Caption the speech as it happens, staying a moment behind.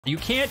You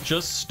can't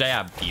just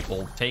stab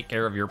people. Take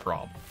care of your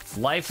problem.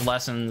 Life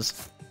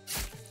lessons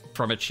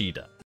from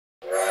Itchita.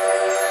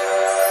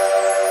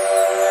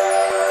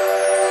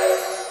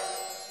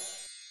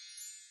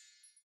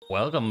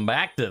 Welcome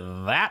back to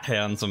that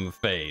handsome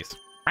face.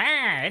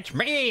 Ah, it's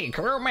me,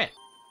 Krumit.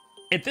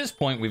 At this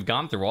point, we've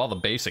gone through all the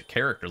basic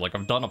characters. Like,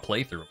 I've done a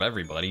playthrough of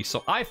everybody,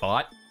 so I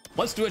thought,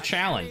 let's do a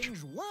challenge.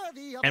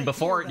 And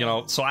before, you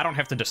know, so I don't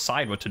have to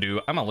decide what to do,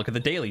 I'm gonna look at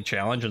the daily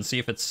challenge and see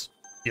if it's,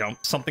 you know,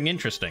 something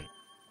interesting.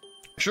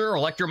 Sure,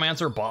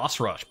 Electromancer boss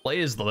rush.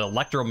 Play as the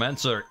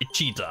Electromancer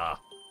Itchita.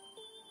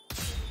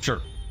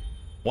 Sure.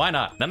 Why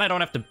not? Then I don't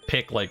have to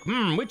pick, like,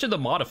 which of the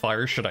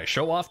modifiers should I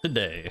show off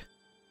today?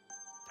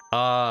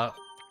 How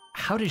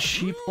does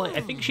she play?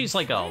 I think she's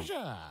like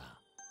a...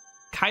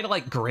 kind of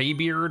like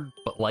Greybeard,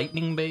 but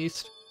lightning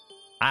based.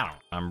 I don't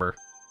remember.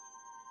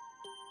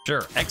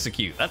 Sure,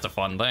 execute. That's a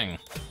fun thing.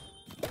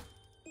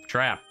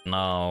 Trap,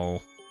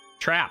 no.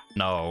 Trap,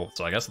 no.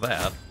 So I guess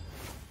that.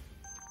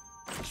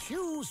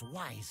 Choose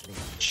wisely.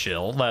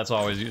 Chill. That's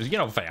always used. You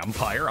know,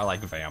 vampire. I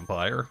like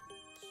vampire.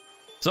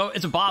 So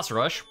it's a boss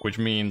rush, which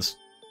means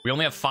we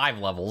only have 5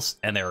 levels,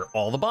 and they're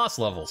all the boss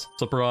levels.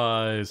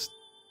 Surprise!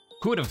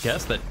 Who would have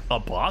guessed that a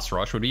boss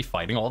rush would be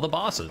fighting all the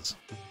bosses?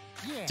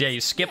 Yeah,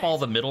 you skip all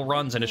the middle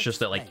runs, and it's just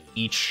that, like,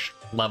 each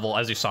level,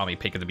 as you saw me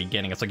pick at the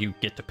beginning, it's like you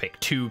get to pick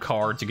 2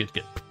 cards, you get to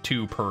get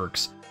 2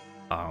 perks,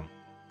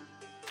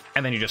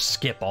 and then you just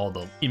skip all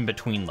the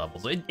in-between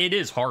levels. It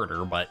is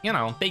harder, but, you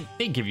know,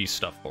 they give you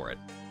stuff for it.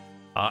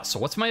 So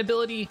what's my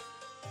ability?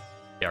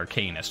 The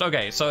Arcanist.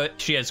 Okay, so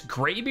she has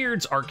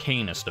Greybeard's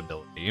Arcanist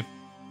ability,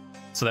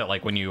 so that,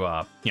 like, when you,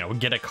 you know,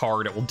 get a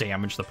card, it will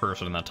damage the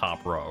person in the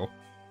top row.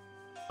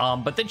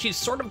 But then she's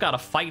sort of got a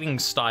fighting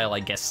style,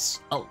 I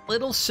guess, a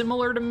little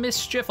similar to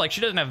Mischief. Like,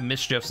 she doesn't have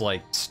Mischief's,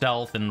 like,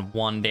 stealth and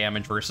 1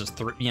 damage versus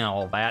 3, you know,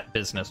 all that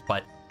business.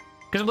 But,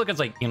 because look, it's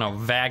like, you know,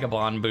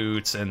 vagabond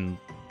boots and,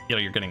 you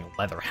know, you're getting a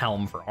leather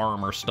helm for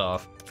armor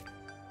stuff.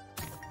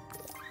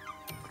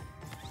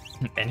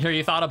 And here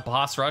you thought a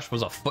boss rush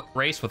was a foot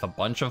race with a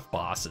bunch of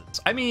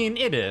bosses. I mean,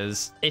 it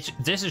is.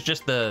 This is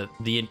just the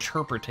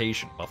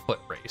interpretation of a foot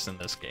race in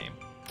this game.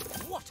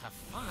 What a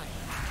fire!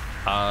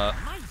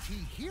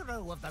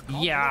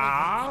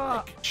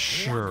 Yeah,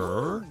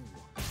 sure.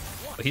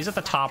 But he's at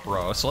the top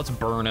row, so let's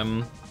burn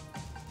him.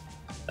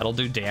 That'll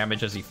do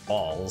damage as he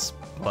falls,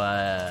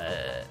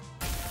 but...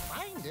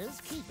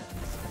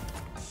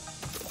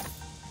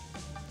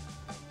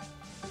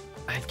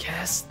 I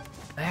guess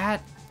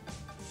that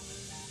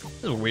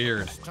is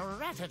weird.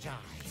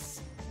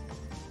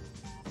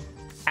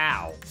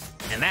 Ow.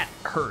 And that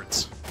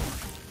hurts.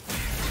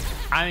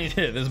 I mean,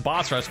 this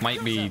boss rush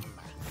might be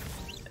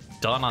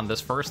done on this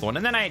first one,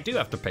 and then I do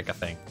have to pick a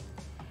thing.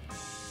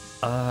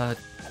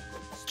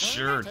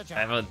 Sure, I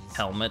have a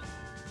helmet.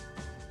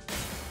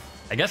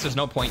 I guess there's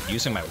no point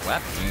using my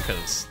weapon,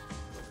 because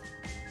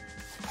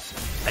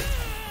I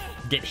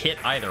get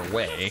hit either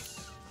way.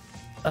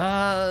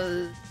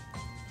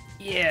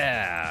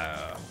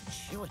 Yeah.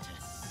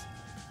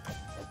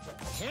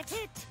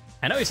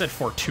 I know he said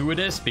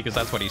fortuitous, because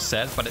that's what he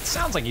says, but it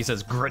sounds like he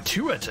says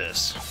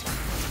gratuitous.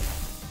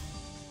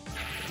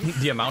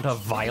 The amount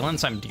of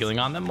violence I'm dealing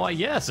on them? Why,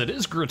 yes, it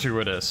is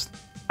gratuitous.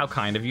 How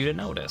kind of you to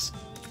notice.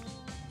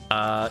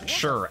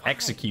 Sure,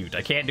 execute.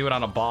 I can't do it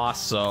on a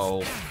boss,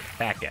 so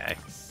that guy.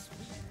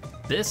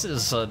 This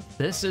is a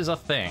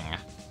thing.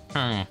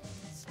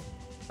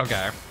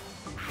 Okay.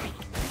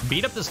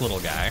 Beat up this little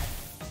guy.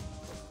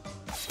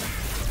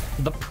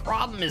 The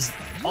problem is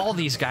all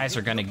these guys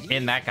are gonna,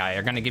 and that guy,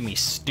 are gonna give me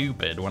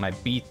stupid when I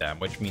beat them,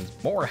 which means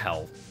more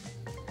health.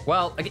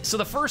 Well, okay, so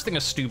the first thing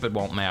is stupid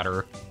won't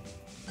matter,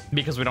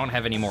 because we don't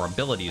have any more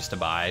abilities to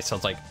buy, so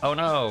it's like, oh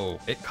no,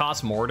 it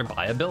costs more to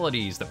buy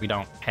abilities that we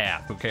don't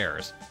have, who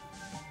cares?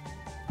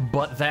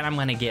 But then I'm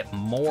gonna get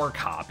more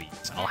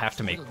copies, I'll have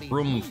to make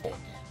room for them.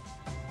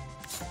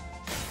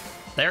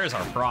 There's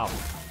our problem.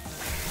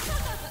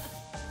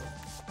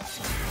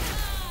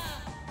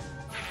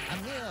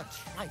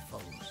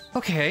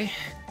 Okay,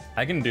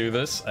 I can do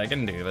this, I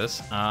can do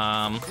this.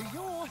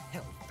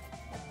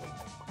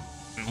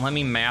 Let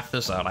me math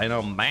this out. I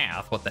know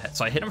math. What the heck?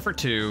 So I hit him for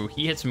 2.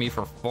 He hits me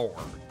for 4.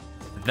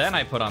 Then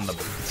I put on the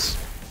boots.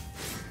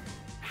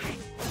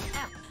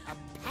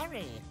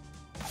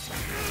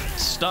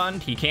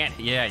 Stunned. He can't.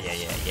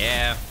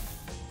 Yeah.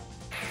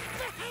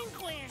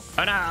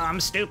 Oh no, I'm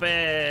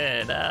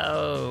stupid.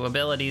 Oh,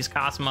 abilities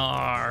cost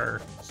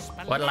more.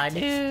 What'll I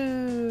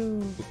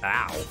do?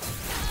 Ow.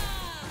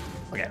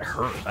 I got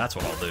hurt. That's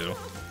what I'll do.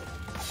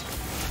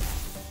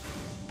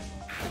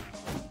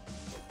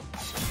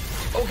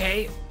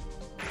 Okay.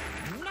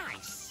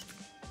 Nice.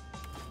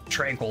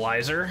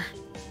 Tranquilizer.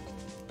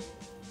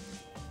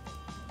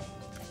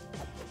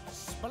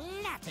 Alright,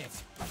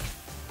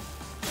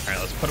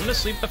 let's put him to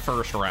sleep the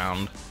first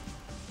round.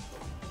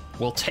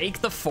 We'll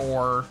take the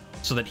 4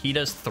 so that he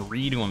does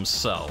 3 to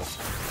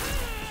himself.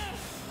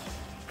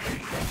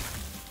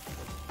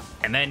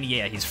 And then,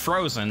 yeah, he's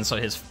frozen, so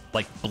his,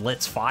 like,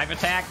 Blitz 5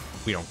 attack,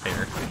 we don't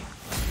care.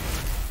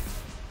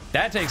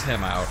 That takes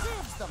him out.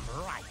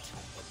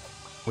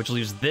 which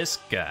leaves this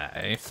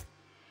guy.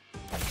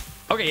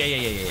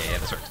 Okay, yeah,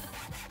 that's right.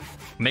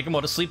 Make him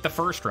go to sleep the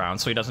first round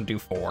so he doesn't do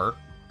 4.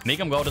 Make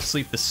him go to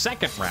sleep the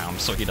second round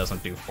so he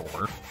doesn't do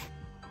 4.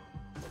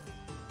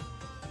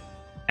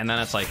 And then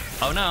it's like,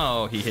 oh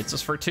no, he hits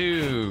us for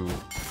 2.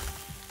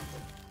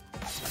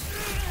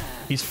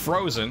 He's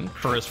frozen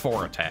for his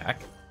 4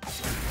 attack.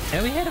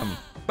 And we hit him.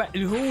 But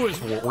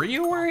were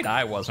you worried?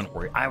 I wasn't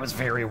worried. I was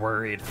very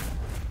worried.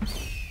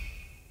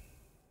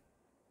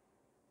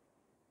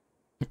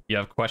 You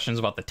have questions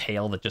about the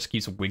tail that just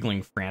keeps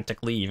wiggling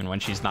frantically even when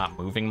she's not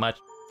moving much?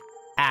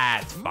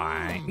 Ah, it's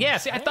fine. Yeah,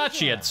 see, I thought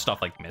she had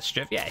stuff like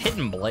Mischief. Yeah,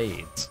 hidden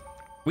blades.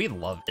 We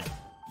loved it.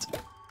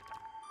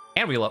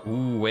 And we love...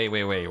 Ooh, wait.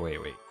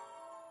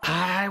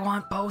 I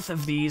want both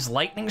of these.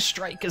 Lightning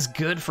Strike is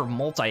good for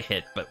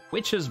multi-hit, but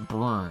Witch's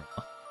Broom.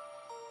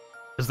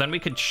 Because then we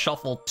could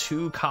shuffle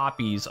 2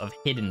 copies of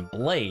Hidden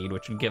Blade,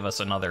 which would give us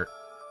another...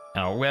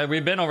 You know,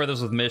 we've been over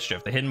this with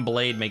Mischief. The Hidden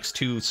Blade makes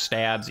 2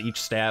 stabs.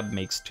 Each stab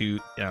makes 2,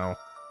 you know...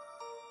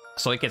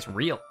 So it gets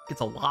real. It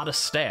gets a lot of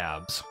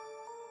stabs.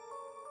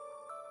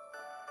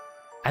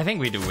 I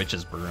think we do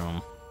Witch's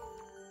Broom.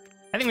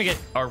 I think we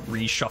get our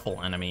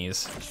reshuffle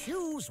enemies.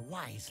 Choose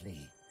wisely.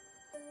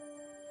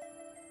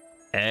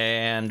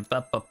 And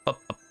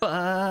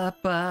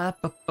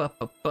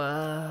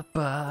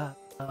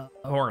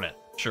Hornet,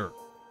 sure.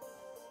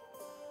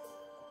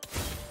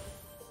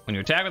 When you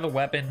attack with a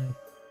weapon,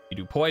 you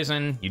do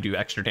poison, you do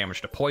extra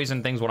damage to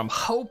poison things. What I'm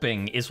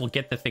hoping is we'll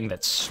get the thing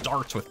that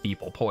starts with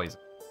people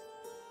poison.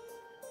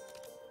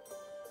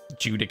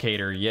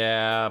 Judicator,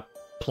 yeah.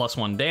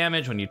 +1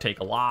 damage when you take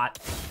a lot.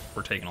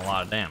 We're taking a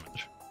lot of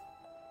damage.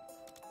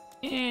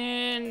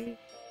 And...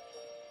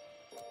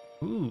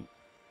 Ooh.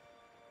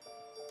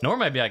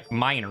 Normally I'd be like,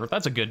 Minor.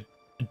 That's a good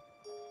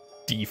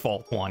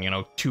default one, you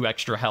know, 2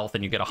 extra health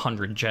and you get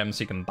 100 gems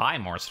so you can buy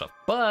more stuff.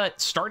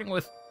 But starting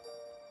with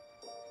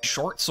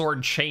short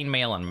sword,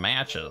 chainmail, and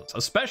matches,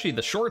 especially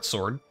the short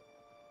sword,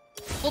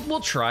 we'll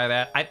try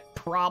that. I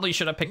probably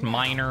should have picked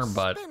Minor,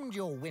 but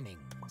Your winnings.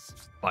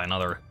 Buy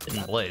another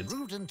Hidden Blades.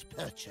 Prudent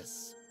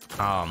purchase.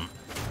 And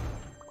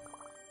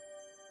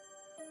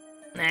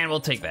we'll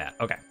take that.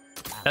 Okay,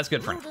 that's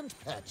good for now.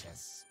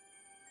 Purchase.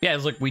 Yeah,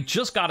 it's like we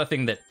just got a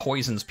thing that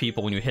poisons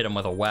people when you hit them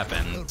with a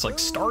weapon. It's like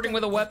starting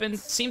with a weapon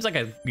seems like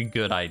a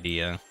good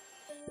idea.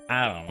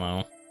 I don't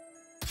know.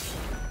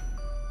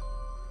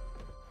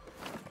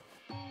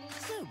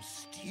 So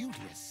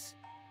studious.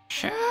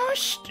 So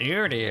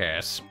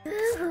studious.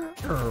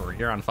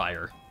 You're on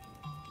fire.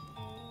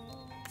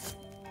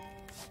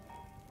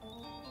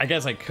 I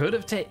guess I could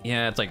have taken...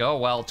 Yeah, it's like, oh,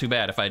 well, too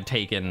bad if I'd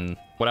taken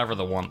whatever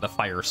the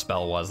fire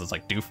spell was. It's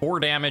like, do 4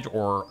 damage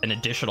or an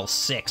additional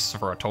 6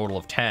 for a total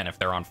of 10 if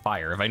they're on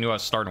fire. If I knew I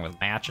was starting with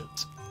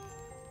matches.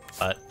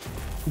 But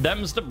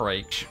them's the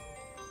break.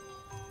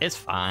 It's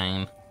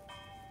fine.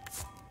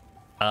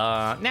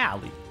 Now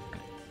leave.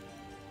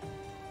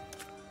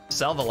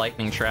 Sell the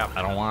lightning trap.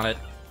 I don't want it.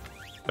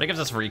 But it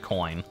gives us free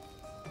coin.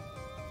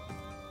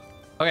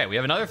 Okay, we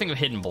have another thing of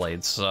hidden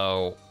blades,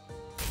 so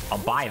I'll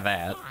buy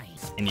that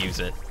and use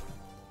it.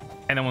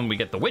 And then when we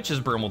get the witch's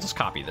broom, we'll just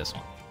copy this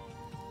one.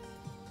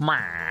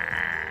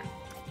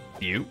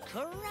 You.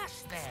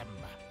 Crush them.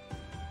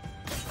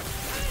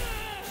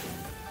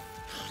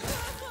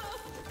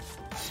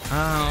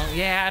 Oh,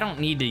 yeah, I don't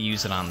need to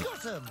use it on...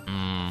 Because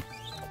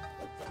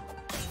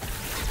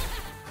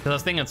I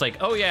was thinking it's like,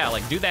 oh yeah,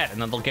 like do that,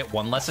 and then they'll get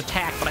 1 less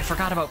attack, but I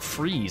forgot about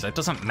freeze. It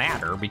doesn't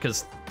matter,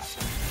 because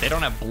they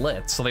don't have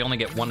blitz, so they only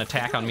get 1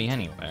 attack on me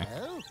anyway.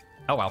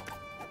 Oh well.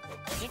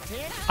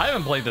 I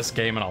haven't played this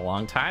game in a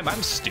long time.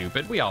 I'm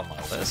stupid. We all know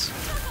this.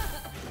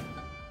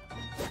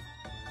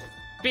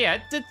 But yeah,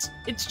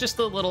 it's just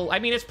a little... I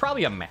mean, it's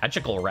probably a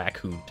magical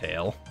raccoon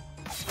tail.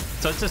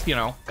 So it's just, you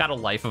know, got a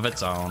life of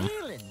its own.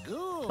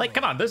 Like,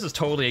 come on, this is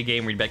totally a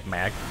game where you make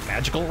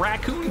magical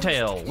raccoon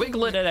tail.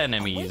 Wiggle it at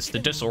enemies to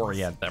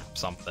disorient them or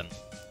something.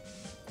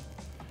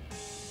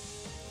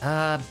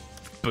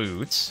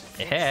 Boots.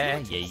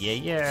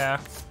 Yeah.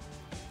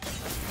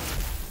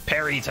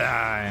 Parry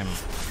time.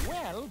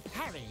 Well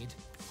parried.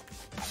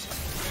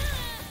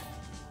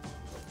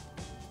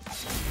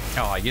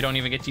 Oh, you don't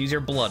even get to use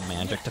your blood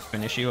magic to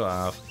finish you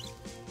off.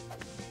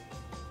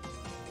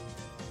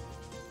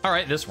 All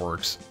right, this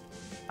works.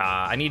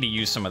 I need to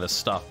use some of this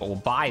stuff, but we'll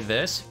buy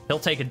this. He'll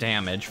take a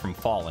damage from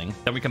falling.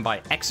 Then we can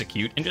buy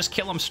Execute and just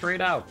kill him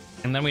straight out.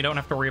 And then we don't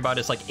have to worry about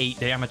his, like, 8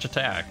 damage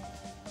attack.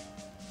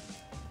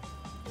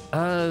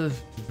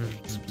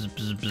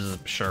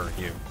 Sure,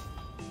 you.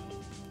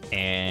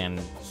 And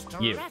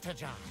you.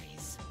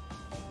 Strategize.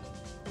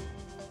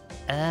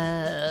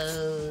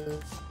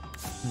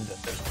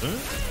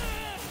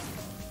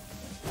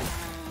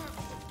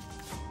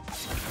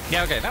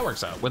 Yeah, okay, that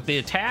works out. With the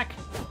attack,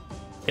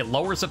 it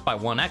lowers it by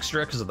 1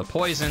 extra because of the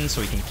poison,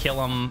 so we can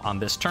kill him on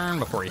this turn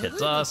before he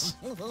hits us.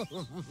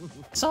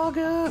 It's all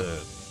good.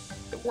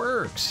 It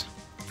works.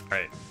 All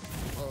right.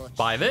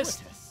 Buy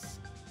this.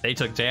 They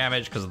took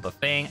damage because of the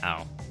thing.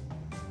 Oh.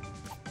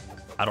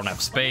 I don't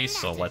have space,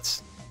 so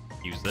let's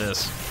use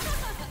this.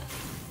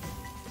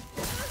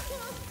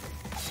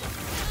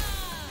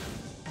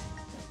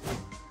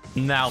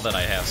 now that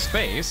I have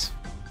space.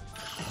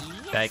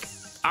 Like,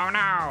 oh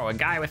no, a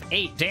guy with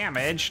 8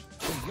 damage.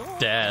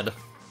 Dead.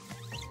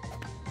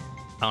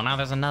 Oh, now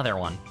there's another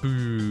one.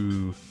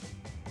 Boo.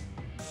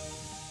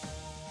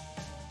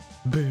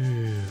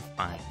 Boo.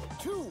 Fine.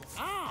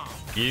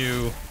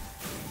 You.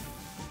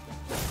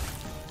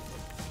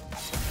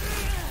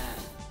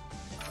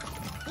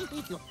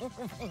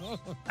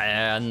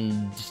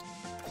 And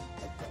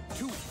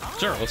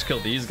sure, let's kill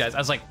these guys. I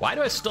was like, why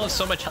do I still have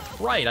so much health?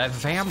 Right, I have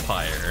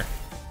Vampire.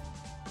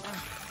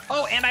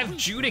 Oh, and I have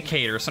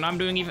Judicator, so now I'm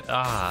doing even...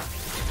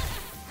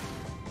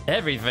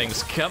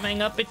 Everything's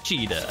coming up at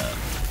Cheetah.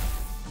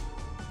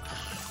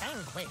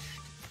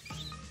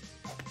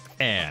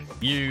 And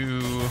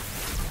you...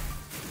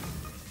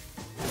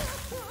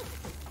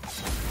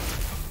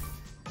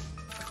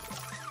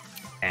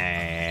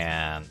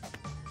 And...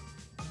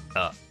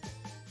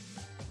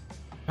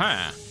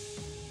 Huh.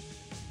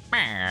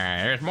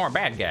 There's more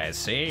bad guys,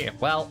 see?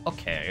 Well,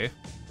 okay.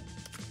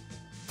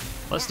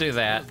 Let's do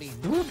that.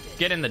 Whoop,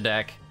 get in the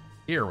deck.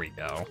 Here we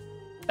go.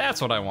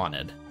 That's what I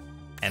wanted.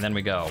 And then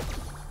we go.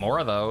 More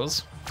of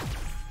those.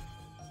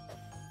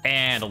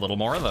 And a little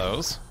more of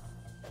those.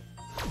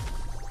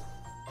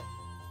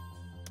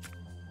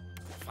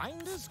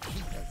 Finders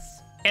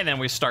keepers. And then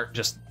we start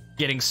just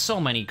getting so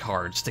many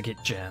cards to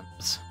get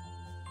gems.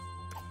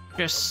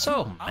 Just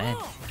so many.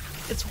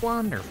 It's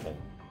wonderful.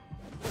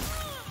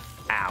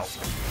 Ow.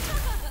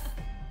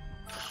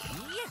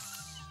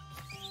 Yes.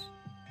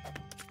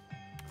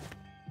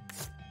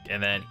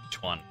 And then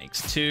each one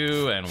makes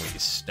 2, and we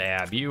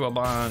stab you a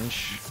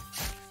bunch.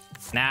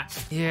 Nah,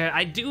 yeah,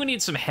 I do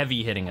need some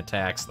heavy hitting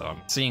attacks though.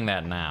 I'm seeing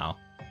that now.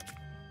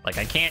 Like,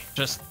 I can't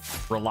just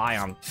rely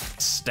on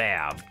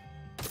stab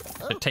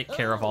to take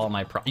care of all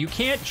my problems. You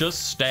can't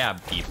just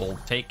stab people.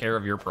 Take care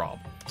of your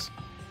problems.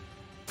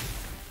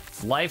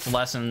 Life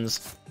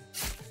lessons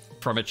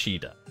from a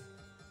cheetah.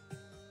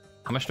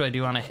 How much do I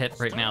do on a hit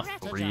right now?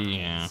 3.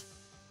 Yeah.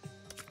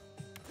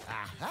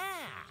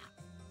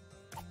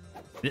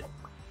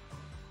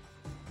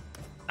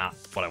 Not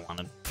what I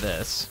wanted.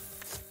 This.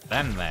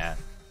 Then that.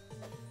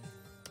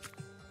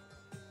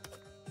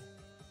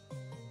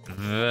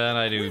 Then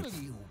I do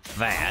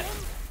that.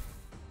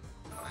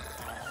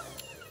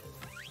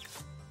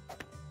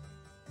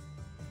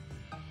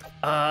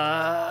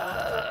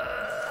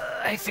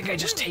 I think I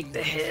just take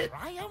the hit.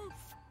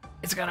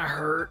 It's gonna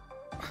hurt.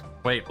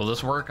 Wait, will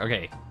this work?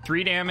 Okay,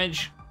 3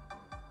 damage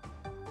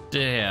to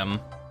him.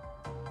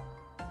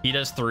 He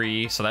does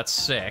 3, so that's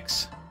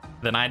 6.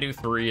 Then I do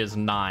 3 is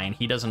 9.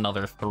 He does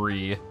another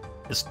 3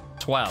 is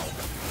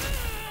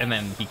 12. And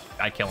then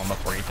I kill him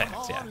before he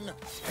attacks, yeah. Don't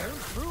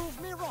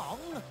prove me wrong.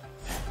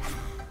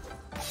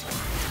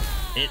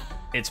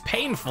 It's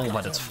painful,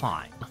 but it's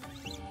fine.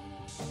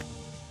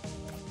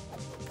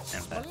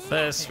 And that's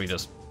this. We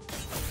just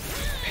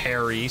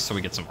parry, so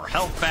we get some more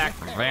health back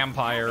from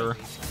Vampire.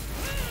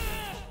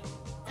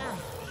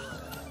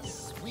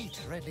 Sweet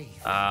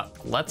relief.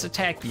 Let's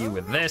attack you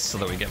with this so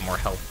that we get more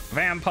health from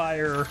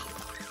Vampire.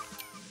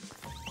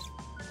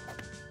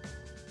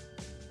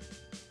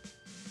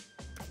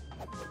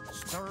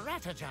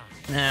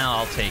 Strategize. Now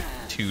I'll take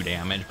 2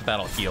 damage, but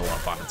that'll heal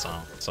up on its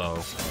own.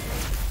 So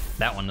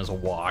that one is a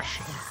wash.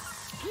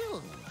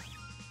 Skill.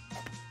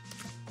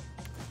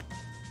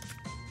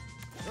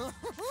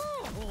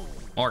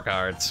 More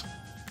cards.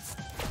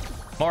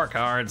 More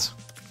cards.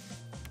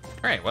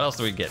 All right, what else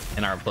do we get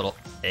in our little...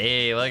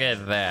 Hey, look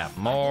at that.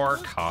 More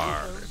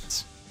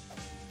cards.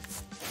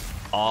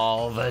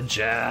 All the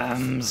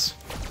gems.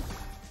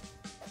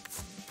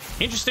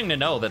 Interesting to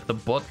know that the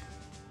book...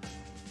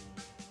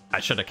 I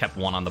should have kept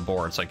one on the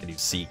board so I could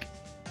use Seek.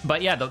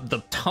 But yeah,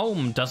 the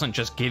tome doesn't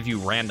just give you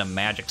random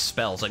magic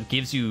spells. It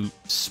gives you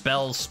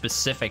spells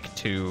specific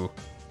to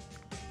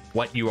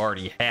what you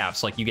already have.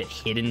 So like you get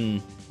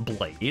hidden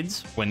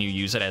blades when you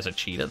use it as a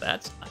cheetah.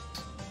 That's nice.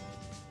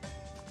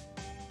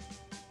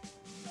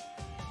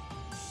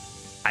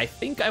 I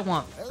think I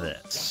want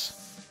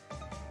this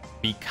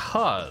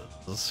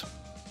because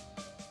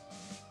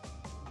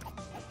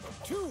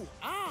 2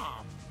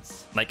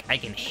 arms. like I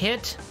can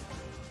hit.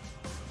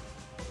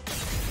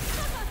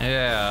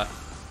 Yeah.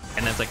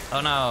 And it's like,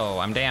 oh no,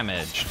 I'm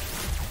damaged.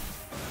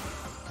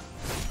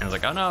 And it's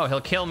like, oh no,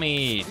 he'll kill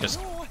me. Just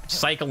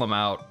cycle him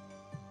out.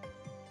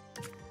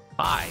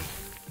 Hi.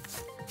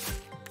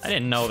 I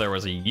didn't know there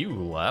was a U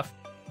left.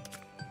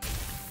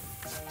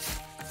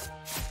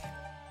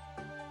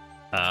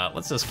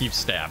 Let's just keep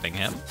stabbing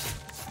him.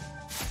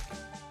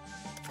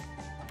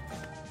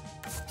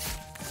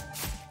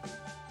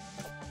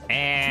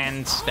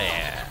 And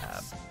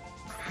stab.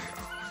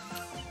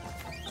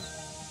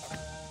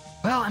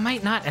 Well, I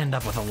might not end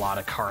up with a lot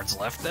of cards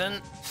left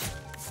then.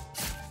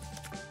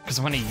 Because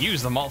when I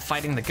use them all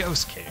fighting the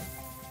Ghost King.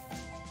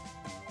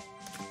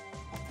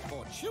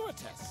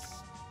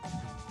 Fortuitous.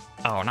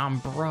 Oh, now I'm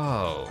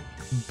broke.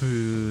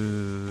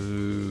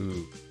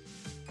 Boo.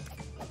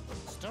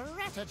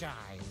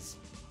 Strategize.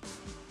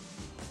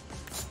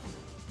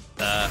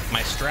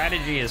 My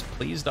strategy is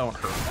please don't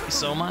hurt me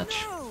so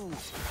much. No.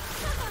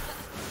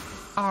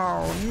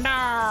 Oh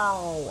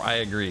no! I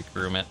agree,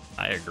 Krumit.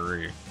 I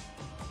agree.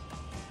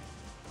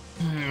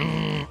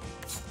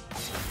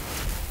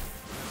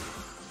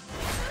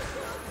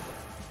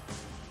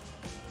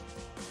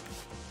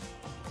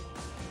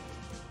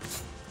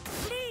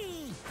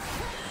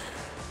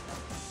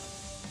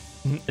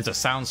 It's a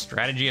sound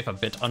strategy if a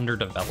bit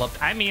underdeveloped.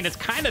 I mean, it's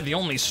kind of the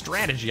only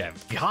strategy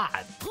I've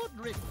got. Good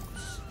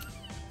riddance.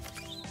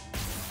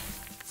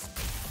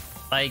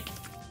 Like,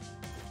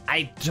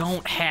 I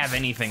don't have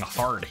anything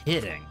hard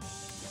hitting.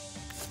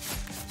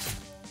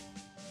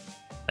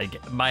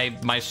 Like,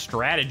 my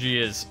strategy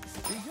is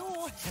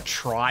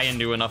try and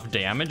do enough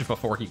damage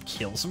before he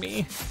kills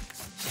me.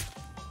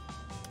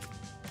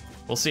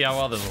 We'll see how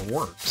well this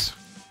works.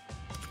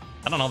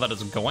 I don't know that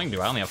it's going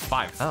to. I only have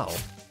 5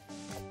 health.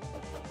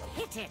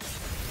 Hit it.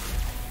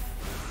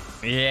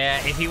 Yeah,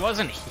 if he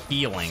wasn't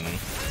healing,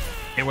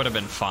 it would have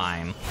been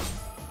fine.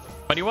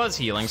 But he was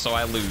healing, so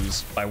I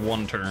lose by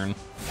 1 turn.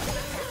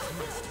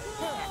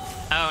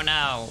 Oh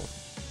no,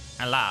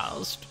 I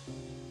lost.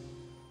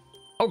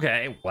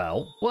 Okay,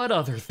 well, what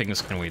other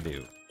things can we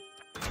do?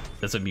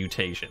 That's a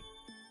mutation.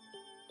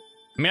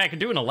 I mean, I could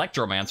do an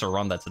Electromancer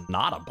run that's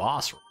not a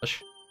boss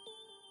rush.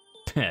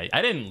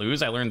 I didn't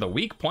lose, I learned the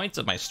weak points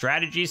of my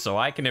strategy, so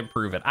I can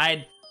improve it.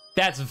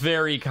 That's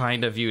very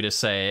kind of you to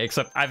say,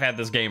 except I've had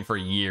this game for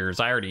years.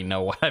 I already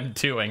know what I'm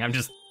doing. I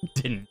just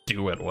didn't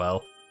do it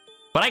well.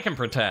 But I can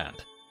pretend.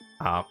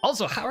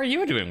 Also, how are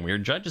you doing,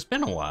 Weird Judge? It's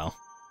been a while.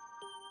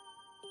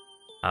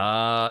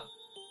 I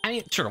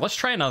mean, sure, let's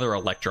try another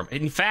Electrum.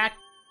 In fact,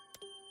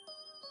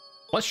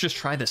 let's just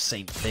try the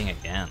same thing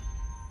again.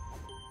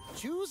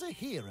 Choose a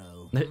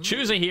hero.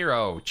 Choose a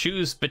hero.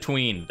 Choose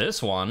between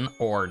this one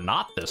or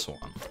not this one.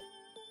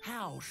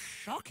 How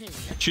shocking.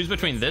 Choose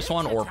between this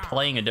one or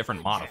playing a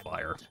different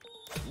modifier.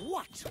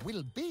 What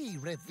will be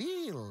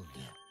revealed?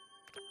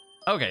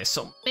 Okay,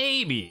 so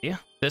maybe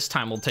this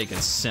time we'll take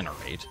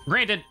Incinerate.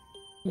 Granted,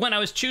 when I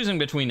was choosing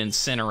between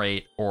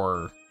Incinerate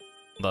or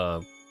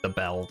the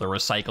Bell, the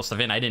recycle stuff,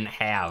 and I didn't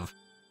have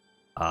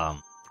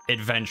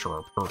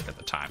Adventurer perk at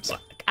the time, so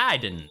I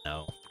didn't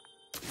know.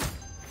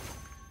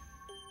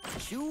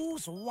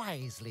 Choose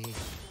wisely.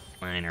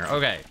 Minor.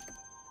 Okay.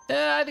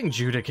 I think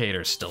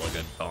Judicator's still a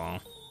good call.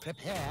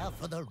 Prepare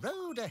for the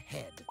road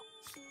ahead.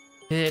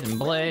 Hidden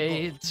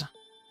Blades.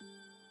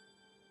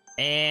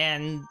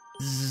 And...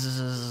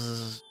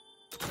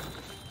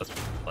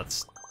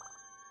 Let's...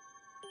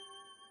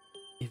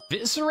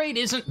 Eviscerate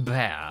isn't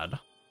bad.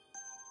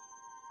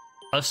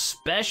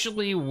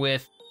 Especially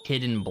with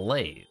Hidden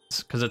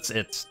Blades. Because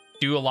it's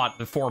do a lot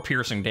of 4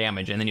 piercing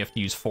damage, and then you have to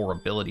use 4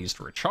 abilities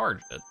to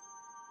recharge it.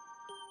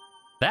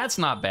 That's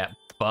not bad,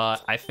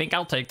 but I think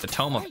I'll take the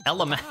Tome of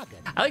Element.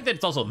 I like that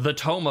it's also the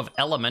Tome of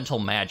Elemental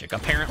Magic.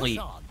 Apparently,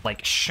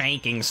 like,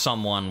 shanking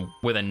someone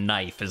with a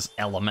knife is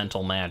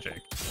elemental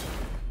magic.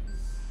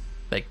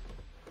 Like,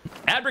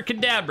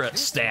 abracadabra,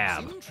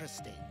 stab.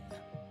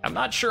 I'm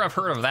not sure I've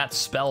heard of that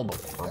spell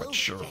before, but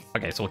sure.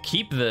 Okay, so we'll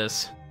keep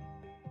this,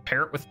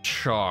 pair it with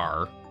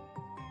Char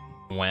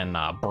when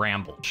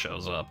Bramble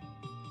shows up.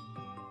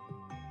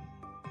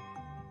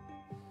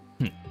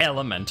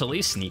 Elementally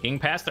sneaking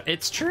past the...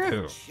 It's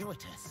true.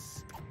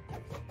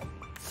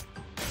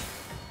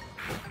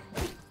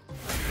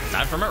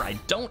 Not from her. I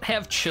don't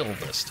have chill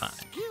this time.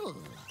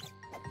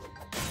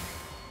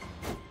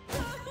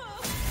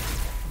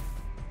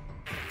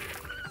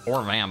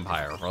 Or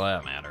vampire, for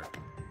that matter.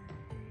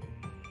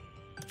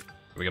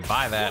 We can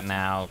buy that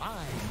now.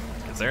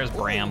 Because there's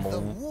Bramble. The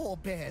war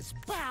bears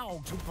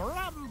bow to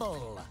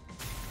Bramble.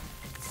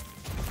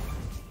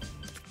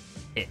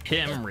 Hit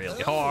him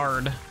really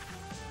hard.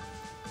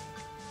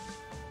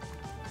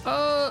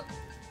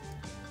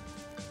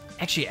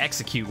 Actually,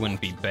 Execute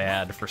wouldn't be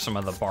bad for some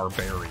of the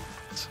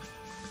barbarians.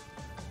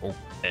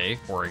 Okay,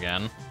 or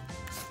again.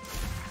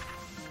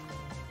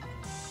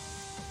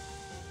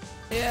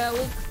 Yeah,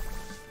 well,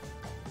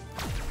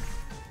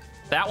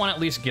 that one at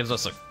least gives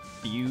us a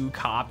few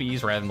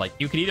copies rather than, like,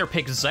 you could either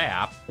pick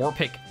Zap or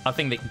pick a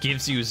thing that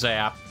gives you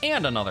Zap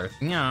and another.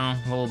 You know,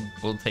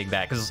 we'll take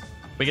that because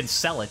we can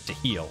sell it to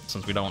heal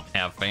since we don't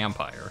have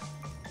Vampire.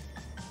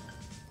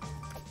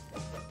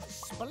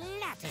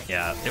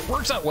 Yeah, it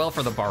works out well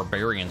for the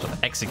barbarians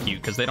with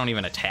Execute because they don't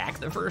even attack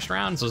the first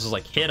round. So this is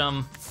like hit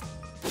them,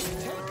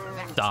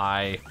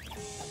 die,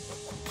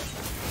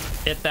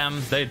 hit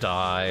them, they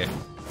die.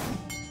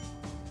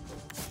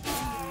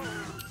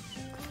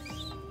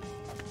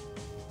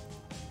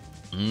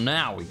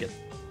 Now we get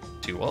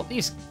to, well,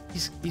 these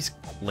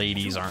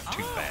ladies aren't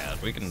too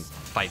bad. We can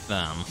fight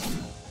them.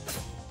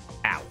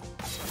 Ow.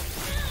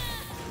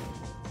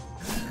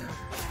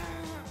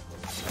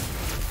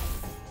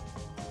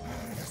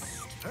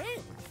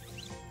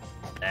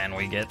 And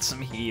we get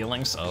some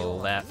healing so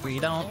that we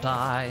don't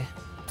die.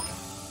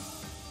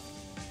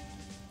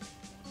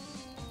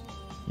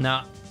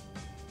 Now,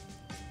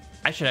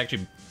 I should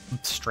actually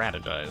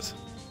strategize.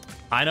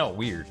 I know,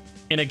 weird.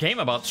 In a game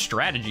about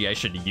strategy, I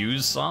should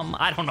use some.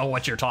 I don't know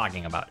what you're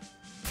talking about.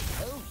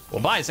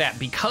 We'll buy Zap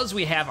because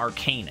we have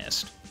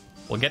Arcanist.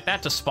 We'll get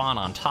that to spawn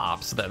on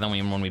top, so that then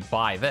when we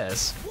buy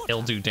this,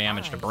 it'll do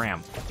damage to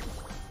Bramble.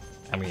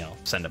 And we,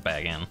 send it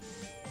back in.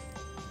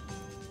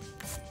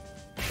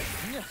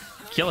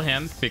 Kill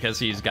him, because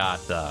he's got,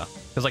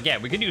 because, like, yeah,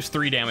 we could use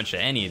 3 damage to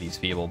any of these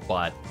people,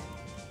 but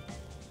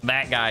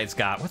that guy's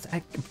got, what's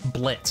that?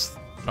 Blitz.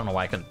 I don't know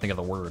why I couldn't think of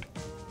the word.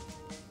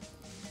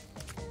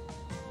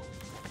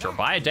 Sure,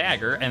 buy a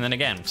dagger, and then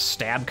again,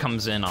 stab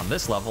comes in on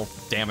this level,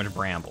 damage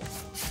Bramble.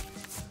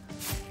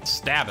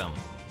 Stab him,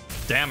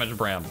 damage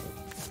Bramble.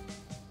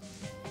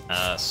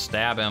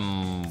 Stab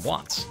him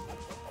once.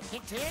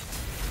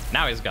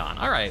 Now he's gone.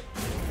 All right.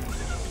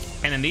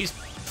 And then these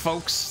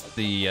folks,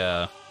 the,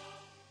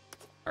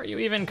 are you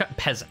even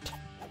peasant?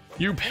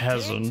 You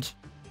peasant.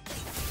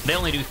 They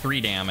only do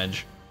 3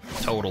 damage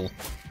total.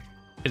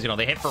 Because,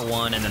 they hit for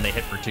 1, and then they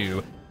hit for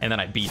 2, and then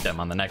I beat them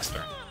on the next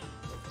turn.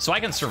 So I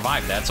can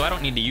survive that, so I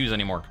don't need to use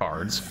any more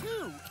cards.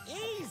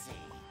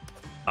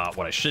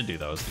 What I should do,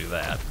 though, is do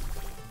that.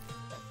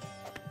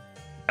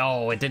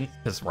 Oh, it didn't,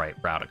 because, right,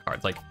 we're out of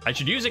cards. Like, I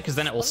should use it, because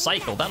then it will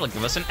cycle. That'll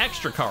give us an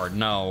extra card.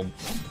 No,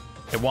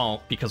 it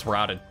won't, because we're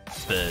out of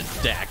the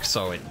deck,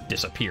 so it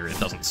disappeared. It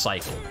doesn't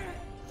cycle.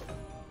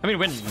 I mean,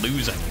 we didn't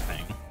lose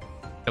anything,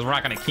 because we're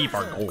not going to keep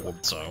our gold,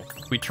 so.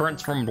 We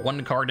transformed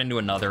one card into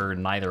another,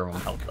 and neither of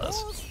them helped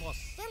us. Well,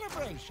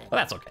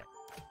 that's okay.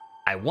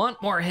 I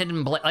want more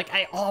hidden blade. Like,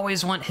 I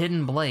always want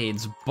hidden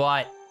blades,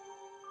 but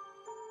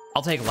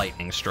I'll take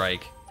Lightning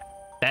Strike.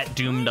 That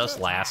doomed us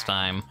last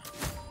time.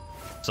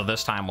 So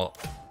this time we'll...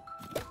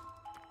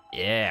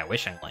 Yeah,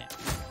 Wishing Lamp.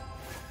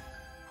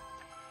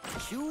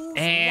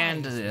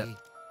 And...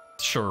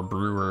 sure,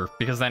 Brewer,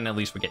 because then at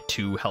least we get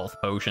 2 health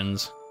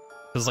potions.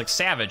 Because, like,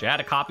 Savage, add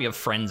a copy of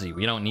Frenzy.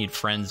 We don't need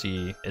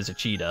Frenzy as a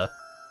cheetah.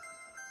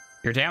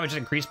 Your damage is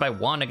increased by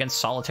 1 against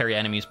solitary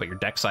enemies, but your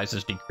deck size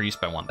is decreased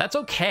by 1. That's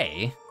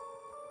okay.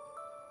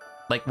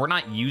 Like, we're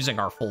not using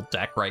our full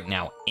deck right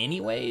now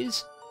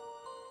anyways.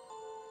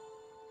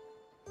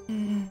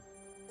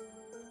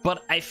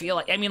 But I feel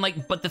like, I mean,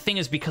 like, but the thing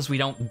is, because we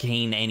don't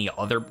gain any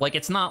other, like,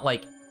 it's not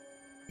like,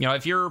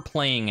 if you're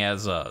playing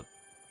as a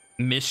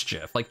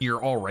Mischief, like,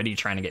 you're already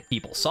trying to get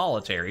people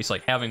solitary, so,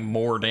 like, having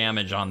more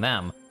damage on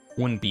them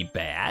wouldn't be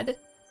bad.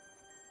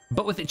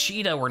 But with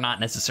Itchita, we're not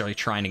necessarily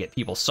trying to get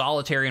people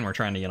solitary, and we're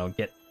trying to,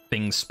 get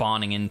things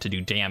spawning in to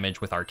do damage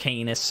with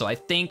Arcanist, so I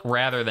think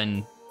rather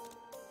than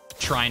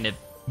trying to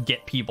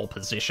get people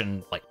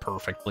positioned, like,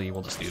 perfectly,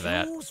 we'll just do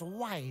that. Choose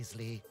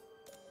wisely.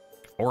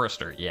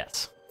 Forester,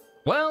 yes.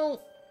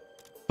 Well,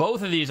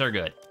 both of these are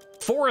good.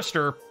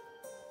 Forester,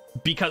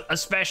 because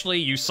especially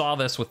you saw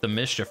this with the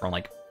Mischief from,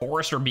 like,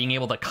 Forester being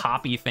able to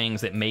copy things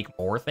that make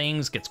more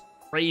things gets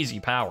crazy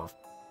powerful.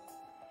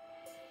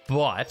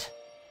 But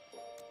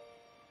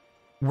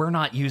we're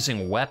not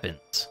using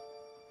weapons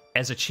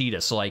as a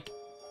cheetah, so, like,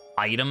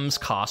 items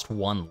cost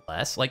 1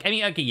 less. Like, I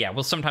mean, okay, yeah,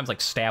 we'll sometimes,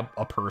 like, stab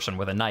a person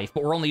with a knife,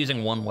 but we're only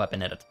using 1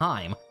 weapon at a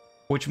time,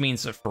 which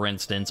means that, for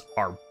instance,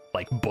 our,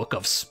 like, book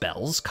of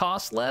spells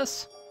cost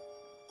less.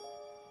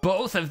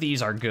 Both of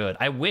these are good.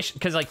 I wish,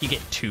 because, like, you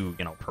get 2,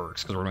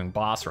 perks, because we're doing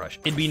boss rush.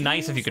 It'd be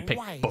nice if you could pick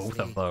both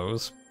of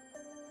those.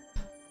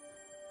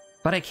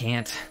 But I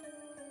can't.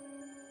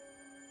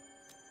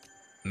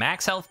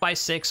 Max health by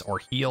 6 or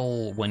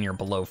heal when you're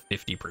below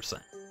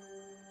 50%.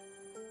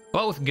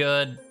 Both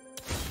good.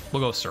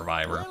 We'll go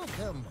Survivor.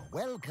 Welcome,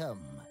 welcome.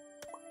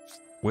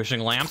 Wishing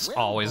Lamp's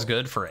always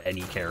good for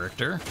any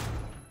character.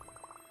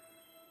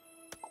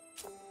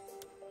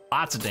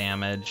 Lots of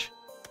damage.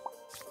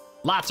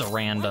 Lots of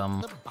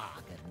random.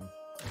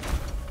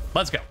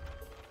 Let's go.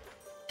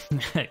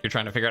 You're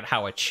trying to figure out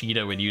how a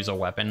cheetah would use a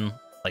weapon,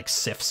 like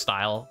Sif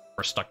style,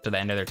 or stuck to the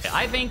end of their tail.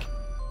 I think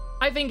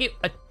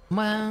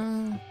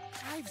well,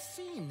 I've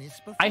seen this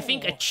before. I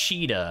think a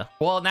cheetah.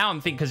 Well, now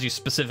I'm thinking because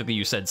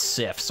you said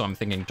Sif, so I'm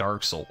thinking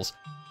Dark Souls.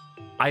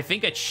 I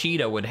think a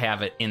cheetah would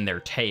have it in their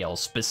tail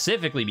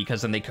specifically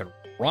because then they could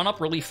run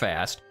up really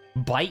fast,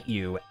 bite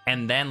you,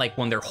 and then, like,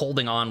 when they're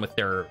holding on with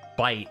their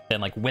bite,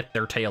 then, like, whip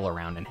their tail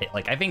around and hit.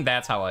 Like, I think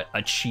that's how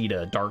a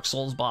cheetah Dark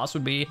Souls boss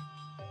would be.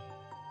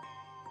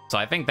 So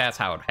I think that's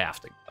how it'd have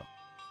to go.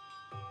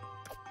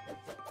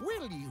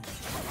 Will you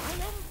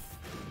triumph?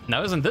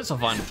 Now, isn't this a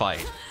fun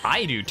fight?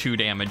 I do 2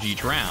 damage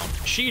each round.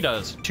 She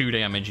does 2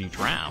 damage each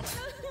round.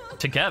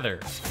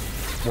 Together,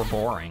 we're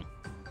boring.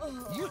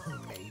 You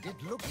made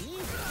it look easy.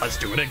 Let's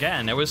do it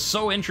again. It was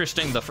so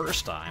interesting the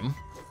first time.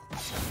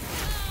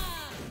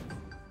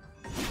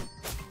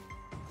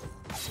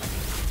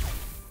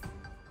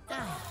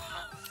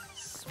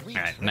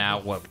 Alright,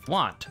 now what we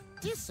want?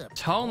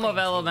 Tome of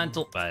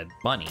Elemental...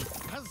 money.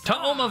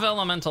 Tome of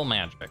Elemental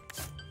Magic.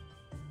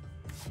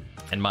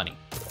 And money.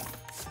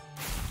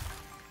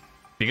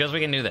 Because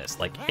we can do this.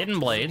 Like, Hidden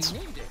Blades.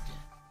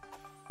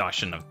 Oh, I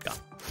shouldn't have gone.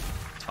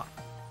 It's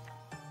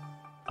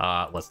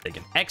fine. Let's take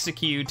an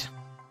Execute.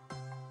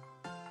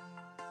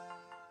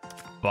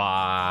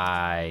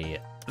 Buy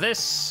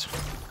this.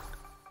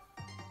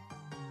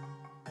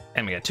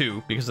 And we got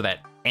 2 because of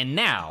that. And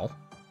now...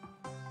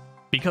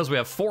 because we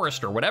have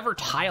Forester, whatever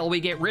tile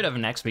we get rid of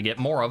next, we get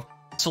more of.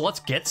 So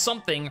let's get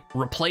something,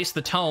 replace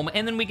the tome,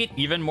 and then we get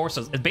even more.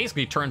 So it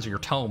basically turns your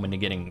tome into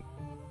getting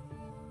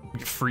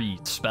free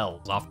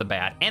spells off the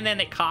bat, and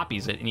then it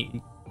copies it,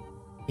 and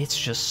it's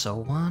just so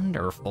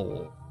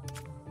wonderful.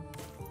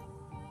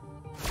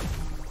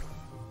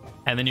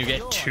 And then you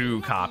get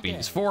 2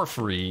 copies for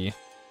free.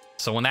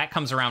 So when that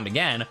comes around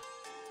again,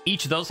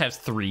 each of those has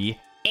 3,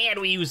 and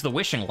we use the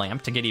wishing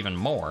lamp to get even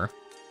more.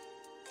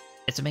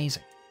 It's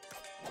amazing.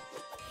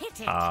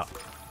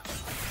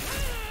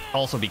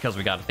 Also because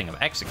we got a thing of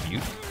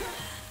execute.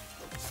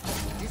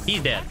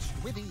 He's dead.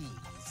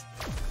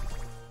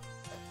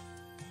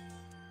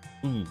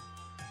 Ooh.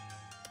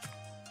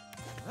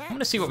 I'm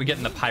gonna see what we get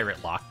in the pirate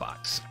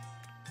lockbox.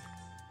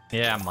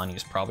 Yeah,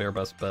 money's probably our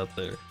best bet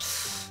there.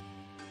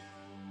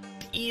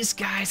 These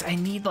guys, I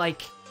need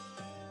like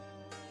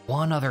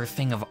one other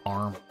thing of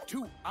armor.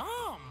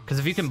 Because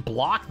if you can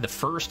block the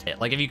first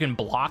hit, like if you can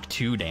block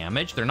 2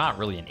 damage, they're not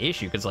really an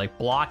issue. Because like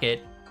block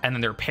it, and then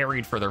they're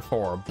parried for their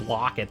 4.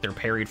 Block it, they're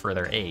parried for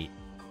their 8.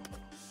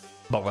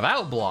 But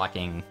without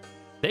blocking,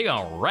 they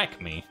gonna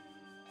wreck me.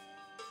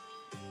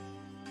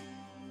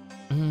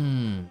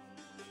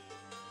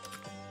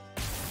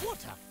 What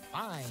a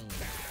find.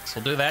 So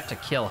we'll do that to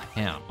kill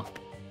him.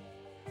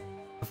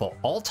 Pull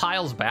all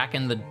tiles back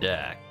in the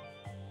deck.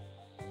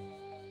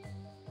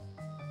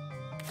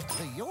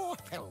 For your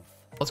health.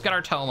 Let's get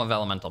our Tome of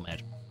Elemental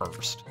Magic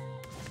first.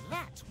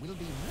 That will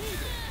be needed.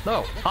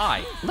 Oh,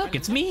 hi. Look,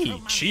 it's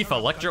me, Chief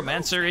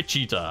Electromancer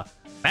Itchita.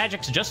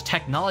 Magic's just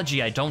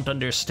technology I don't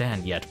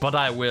understand yet, but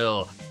I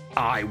will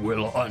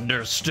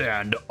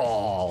understand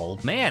all.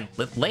 Man,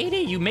 lady,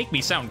 you make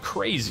me sound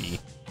crazy.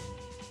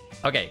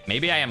 Okay,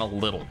 maybe I am a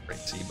little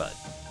crazy, but...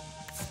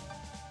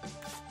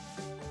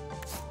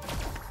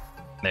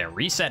 There,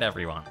 reset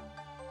everyone.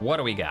 What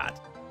do we got?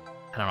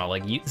 I don't know,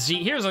 like, you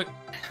see, here's a...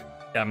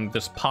 I'm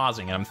just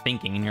pausing and I'm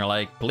thinking, and you're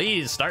like,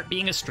 please start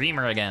being a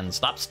streamer again.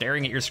 Stop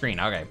staring at your screen.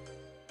 Okay.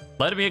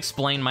 Let me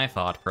explain my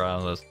thought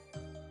process.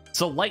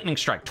 So, Lightning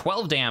Strike,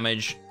 12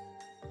 damage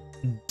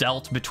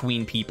dealt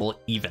between people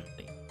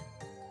evenly.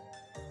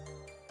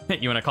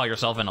 You want to call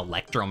yourself an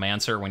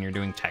Electromancer when you're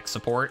doing tech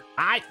support?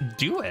 I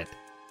do it.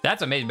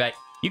 That's amazing.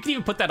 You can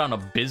even put that on a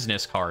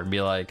business card and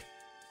be like,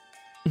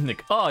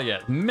 oh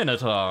yeah,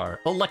 Minotaur,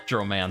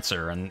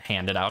 Electromancer, and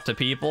hand it out to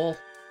people.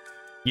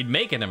 You'd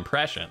make an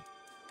impression.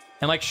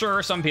 And like,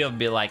 sure, some people would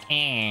be like,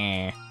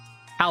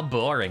 how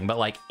boring. But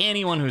like,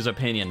 anyone whose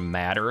opinion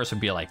matters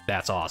would be like,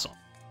 that's awesome.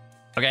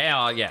 Okay,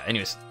 yeah,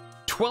 anyways.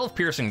 12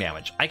 piercing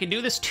damage. I can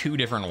do this 2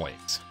 different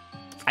ways.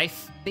 I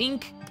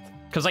think,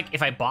 because like,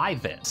 if I buy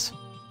this,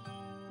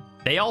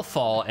 they all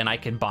fall, and I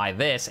could buy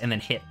this, and then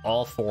hit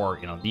all 4,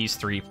 you know, these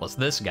 3 plus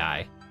this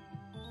guy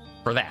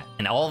for that.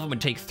 And all of them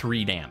would take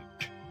 3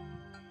 damage.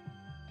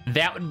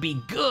 That would be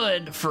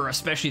good for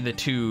especially the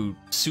 2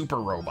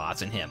 super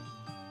robots and him.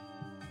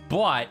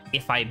 But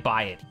if I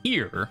buy it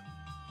here,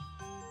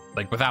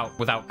 like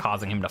without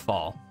causing him to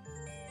fall,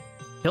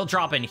 he'll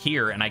drop in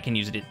here and I can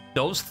use it.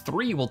 Those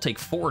 3 will take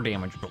 4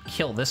 damage, which will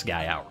kill this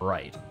guy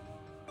outright.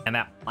 And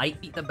that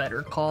might be the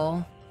better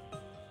call.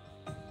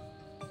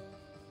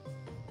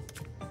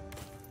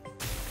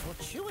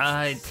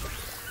 I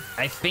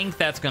think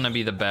that's gonna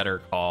be the better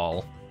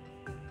call.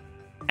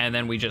 And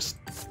then we just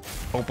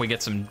hope we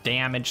get some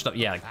damage stuff.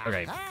 Yeah,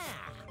 okay.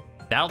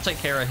 That'll take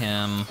care of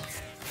him.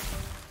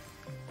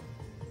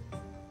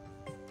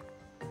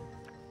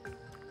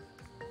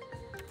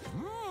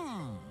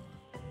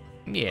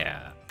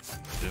 Yeah,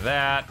 do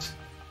that.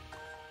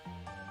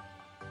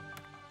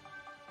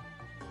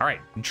 All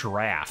right,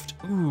 draft.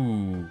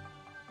 Ooh.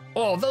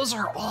 Oh, those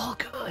are all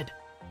good.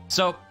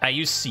 So I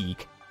use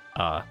Seek,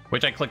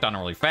 which I clicked on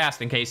really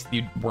fast in case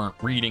you weren't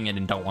reading it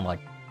and don't want to, like,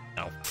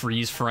 you know,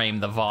 freeze frame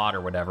the VOD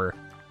or whatever.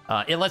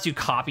 It lets you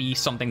copy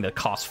something that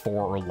costs 4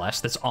 or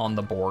less that's on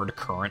the board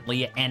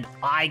currently, and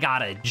I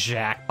got a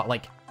jackpot.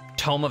 Like,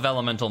 Tome of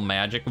Elemental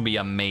Magic would be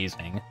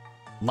amazing.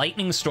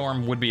 Lightning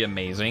Storm would be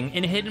amazing,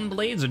 and Hidden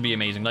Blades would be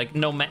amazing. Like,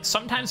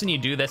 sometimes when you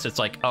do this, it's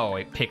like, oh,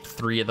 it picked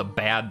 3 of the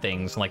bad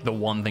things, like the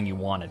one thing you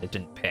wanted, it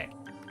didn't pick.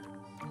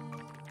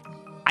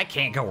 I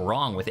can't go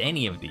wrong with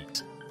any of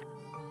these.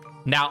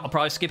 Now, I'll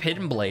probably skip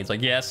Hidden Blades.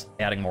 Like, yes,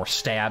 adding more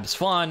stabs,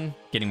 fun.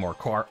 Getting more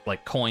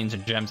coins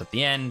and gems at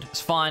the end is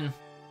fun.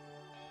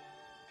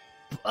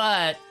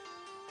 But,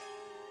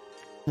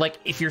 like,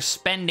 if you're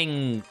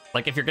spending,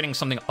 like, if you're getting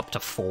something up to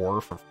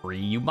 4 for free,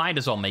 you might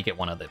as well make it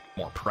one of the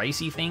more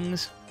pricey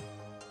things.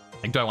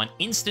 Like, do I want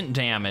instant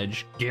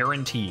damage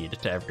guaranteed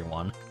to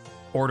everyone?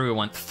 Or do I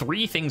want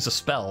 3 things of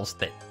spells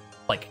that,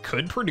 like,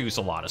 could produce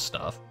a lot of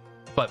stuff,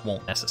 but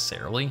won't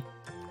necessarily?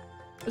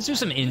 Let's do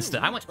some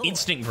instant. I want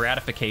instant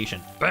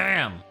gratification.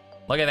 Bam!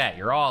 Look at that.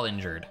 You're all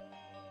injured.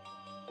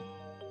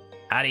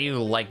 How do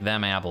you like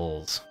them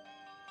apples?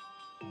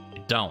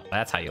 You don't.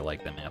 That's how you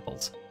like them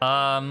apples.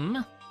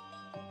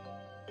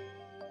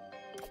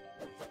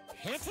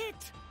 Hit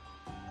it.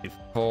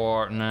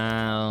 Before,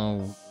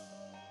 no.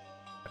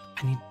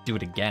 I need to do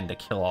it again to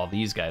kill all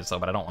these guys, though,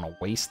 but I don't want to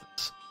waste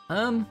this.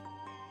 I'm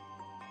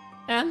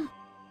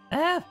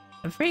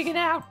freaking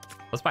out.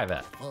 Let's buy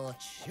that.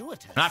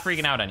 Fortuitous. I'm not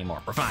freaking out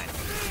anymore. We're fine.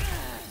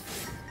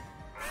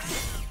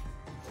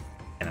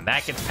 And then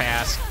that gets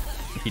past.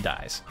 He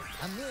dies.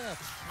 A mere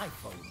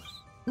trifle.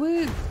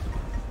 Woo!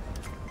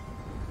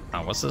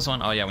 Oh, what's this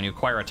one? Oh yeah, when you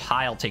acquire a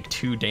tile, take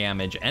 2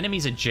 damage.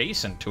 Enemies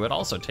adjacent to it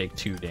also take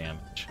 2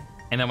 damage.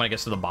 And then when it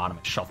gets to the bottom,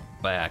 it shuffles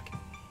back.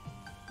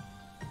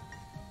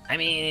 I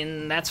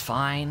mean, that's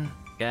fine,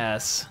 I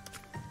guess.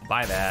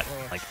 Buy that.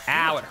 Like,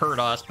 ow, it hurt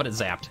us, but it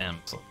zapped him,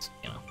 so it's,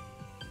 you know.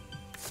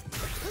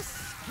 The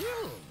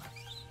skill.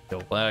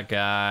 Kill that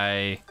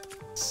guy.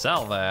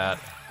 Sell that.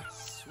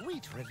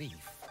 Sweet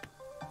relief.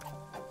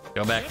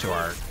 Go back to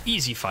our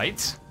easy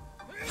fights.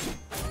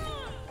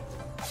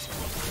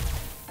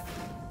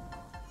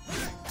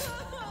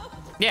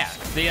 Yeah,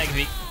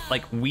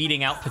 like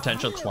weeding out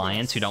potential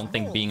clients who don't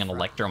think being an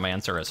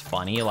Electromancer is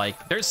funny.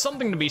 Like, there's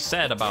something to be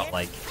said about,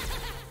 like,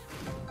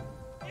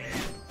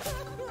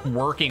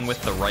 working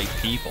with the right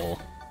people.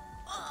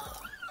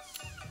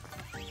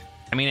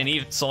 I mean, and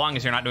even so long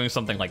as you're not doing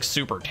something, like,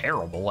 super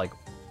terrible, like,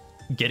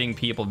 getting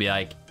people to be,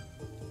 like,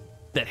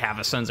 that have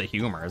a sense of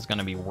humor is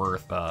gonna be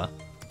worth,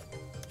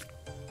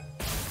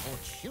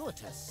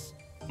 Fortuitous.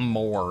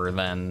 more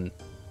than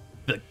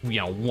the, you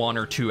know, 1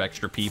 or 2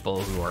 extra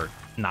people who are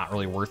not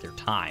really worth your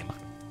time.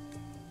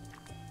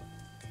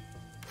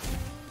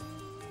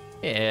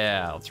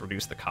 Yeah, let's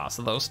reduce the cost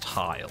of those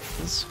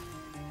tiles.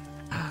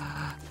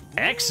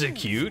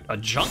 Execute a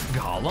junk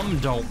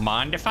golem, don't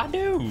mind if I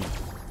do.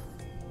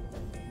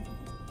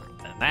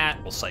 And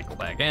that will cycle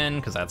back in,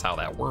 because that's how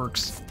that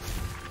works.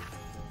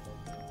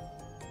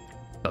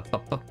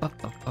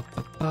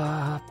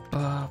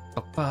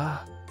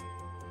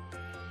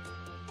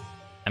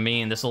 I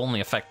mean, this will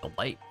only affect the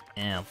light.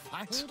 Yeah.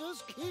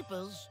 Finders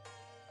keepers.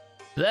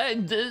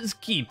 That does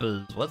keep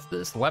us. What's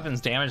this?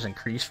 Weapons damage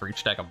increase for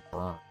each deck of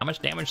burn. How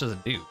much damage does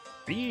it do?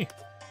 3?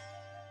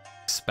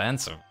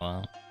 Expensive.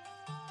 Well.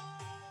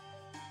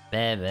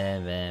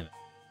 Finders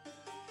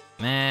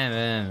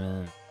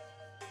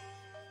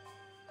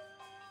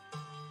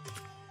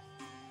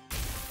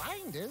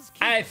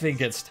keepers. I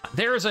think it's time.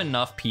 There's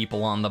enough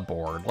people on the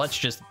board. Let's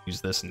just use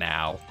this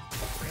now.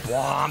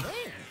 Womp.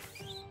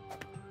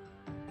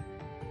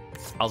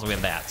 Also, we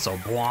have that. So,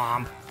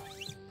 womp.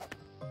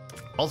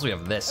 Also, we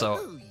have this. So,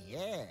 Oh,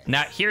 yeah.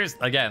 now here's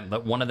again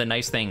one of the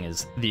nice thing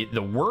is the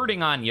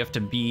wording on. You have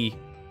to be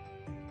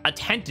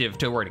attentive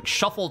to wording.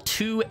 Shuffle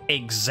 2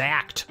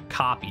 exact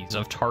copies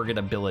of target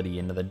ability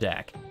into the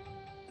deck.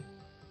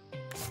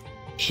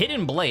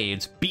 Hidden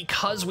Blades,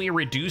 because we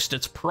reduced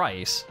its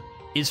price,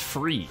 is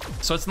free.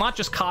 So it's not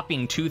just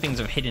copying 2 things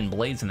of Hidden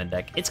Blades in the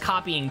deck. It's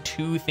copying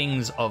 2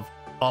 things of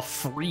a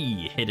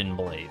free Hidden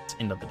Blades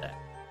into the deck.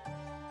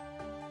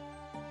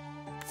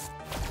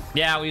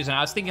 Yeah, I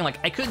was thinking, like,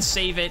 I could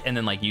save it and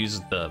then, like,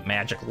 use the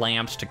magic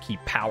lamps to keep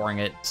powering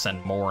it,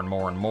 send more and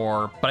more and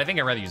more. But I think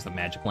I'd rather use the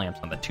magic lamps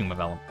on the Tomb of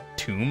Element.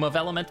 Tomb of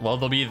Element? Well,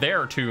 they'll be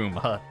their tomb.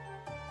 Huh.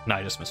 No,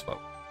 I just misspoke.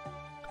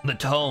 The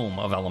Tome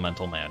of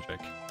Elemental Magic.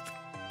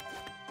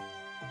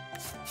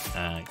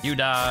 You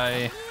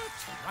die.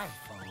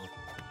 Trifle.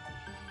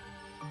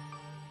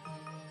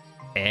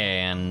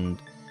 And...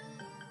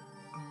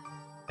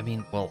 I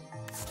mean, well,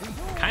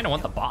 I kind of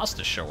want the boss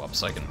to show up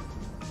so I can...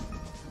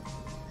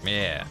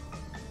 Yeah.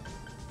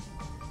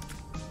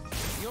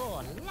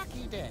 Your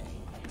lucky day.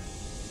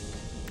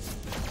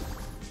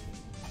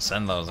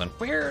 Send those in.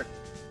 Weird.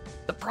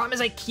 The problem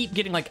is I keep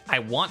getting, like, I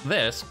want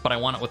this, but I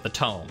want it with the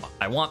Tome.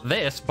 I want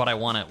this, but I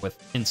want it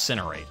with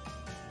Incinerate.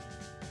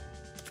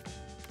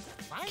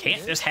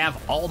 Can't just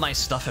have all my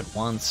stuff at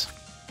once.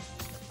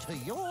 To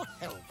your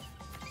health.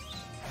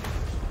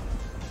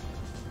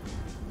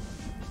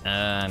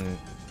 And...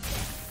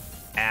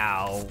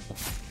 Ow.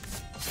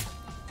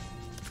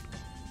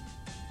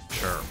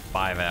 Sure,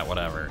 buy that,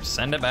 whatever.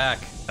 Send it back.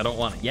 I don't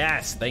want it.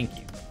 Yes, thank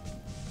you.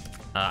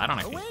 I don't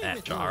have to need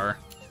that jar.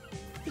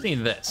 I just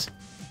need this.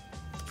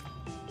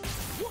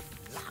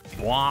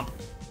 Womp.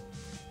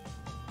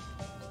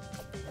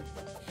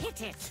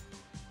 Hit it.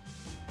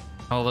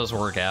 How will those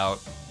work out?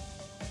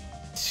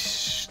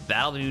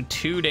 That'll do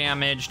 2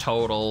 damage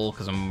total,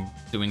 because I'm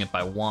doing it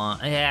by 1.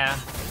 Yeah,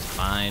 it's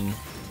fine.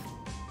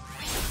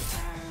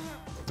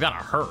 It's gonna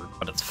hurt,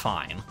 but it's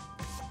fine.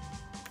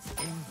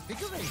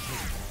 Invigorating,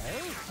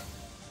 eh?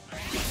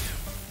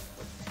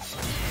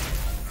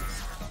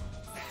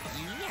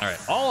 Alright,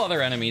 all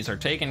other enemies are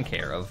taken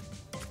care of.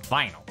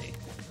 Finally.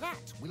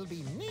 That will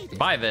be needed.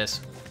 Buy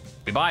this.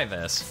 We buy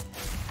this.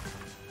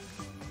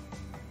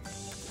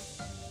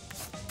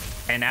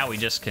 And now we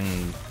just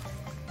can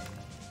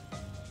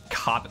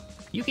copy.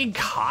 You can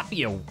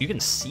copy a. You can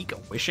seek a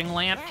wishing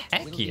lamp?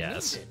 That Heck will be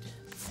yes. needed.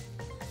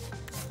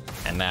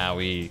 And now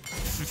we.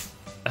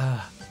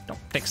 Don't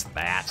fix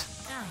that.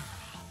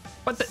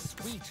 What the?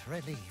 Sweet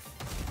relief.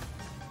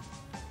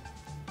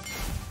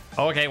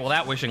 Okay, well,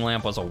 that wishing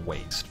lamp was a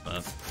waste,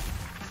 but.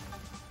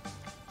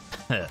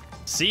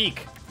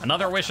 Seek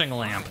another wishing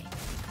lamp.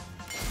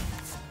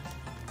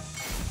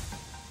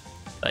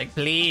 Like,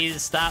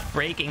 please stop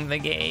breaking the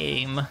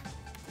game.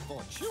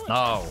 Fortuitous.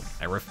 No,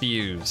 I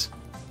refuse.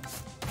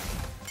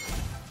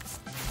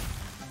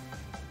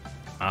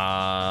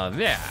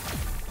 Yeah.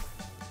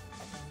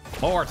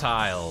 More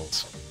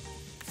tiles.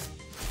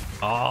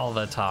 All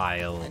the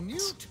tiles. A new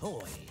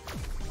toy.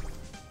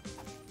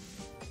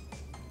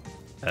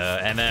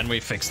 And then we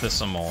fix this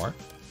some more.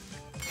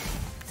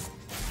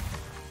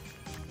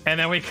 And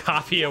then we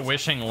copy a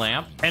wishing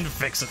lamp and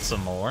fix it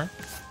some more.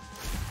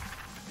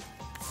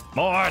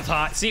 More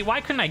time. See,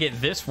 why couldn't I get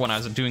this when I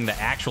was doing the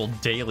actual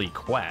daily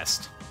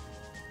quest?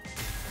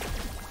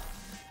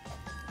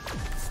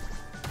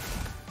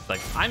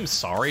 Like, I'm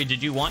sorry,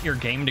 did you want your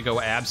game to go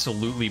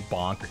absolutely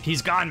bonkers?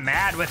 He's gone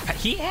mad with...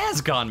 He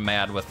has gone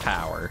mad with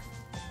power.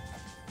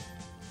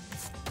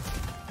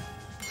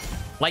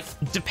 Like,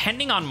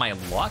 depending on my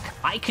luck,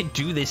 I could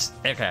do this...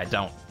 Okay, I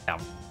don't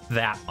have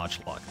that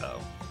much luck,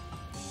 though.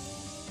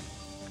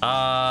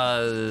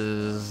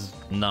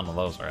 None of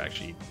those are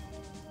actually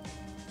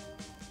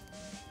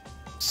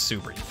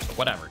super useful.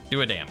 Whatever,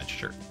 do a damage,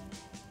 sure.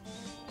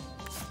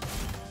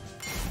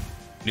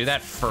 Do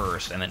that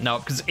first, and then no,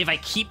 because if I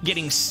keep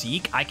getting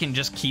Seek, I can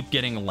just keep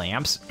getting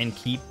lamps and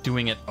keep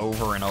doing it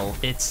over and over.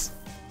 It's,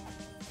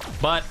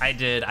 but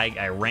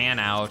I ran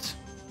out.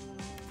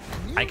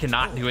 I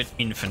cannot do it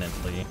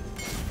infinitely.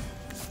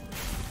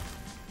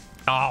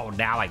 Oh,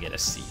 now I get a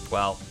Seek.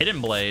 Well,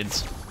 Hidden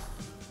Blades.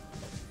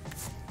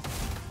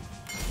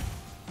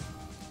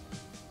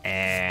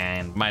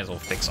 And might as well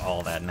fix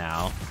all that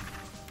now.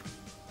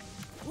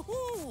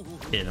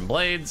 Hidden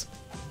Blades.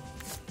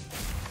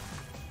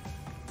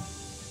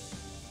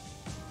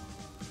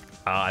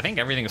 I think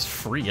everything's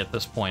free at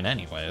this point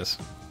anyways.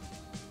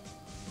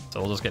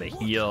 So we'll just get a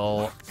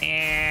heal.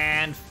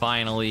 And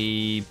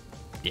finally,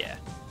 yeah.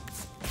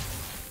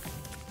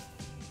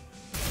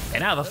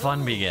 And now the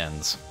fun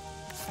begins.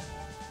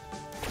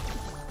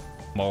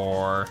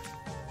 More.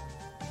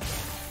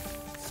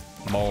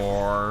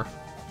 More.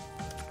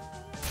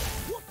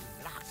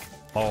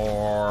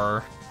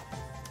 More.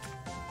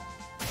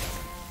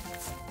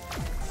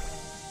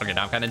 Okay,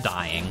 now I'm kind of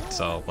dying,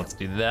 so let's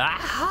do that.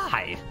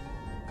 Hi!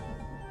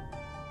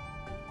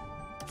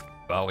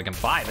 Well, we can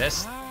buy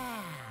this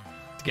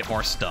to get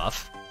more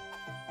stuff.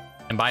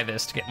 And buy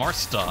this to get more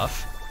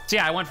stuff. So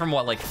yeah, I went from,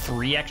 what, like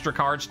 3 extra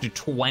cards to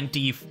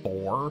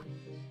 24?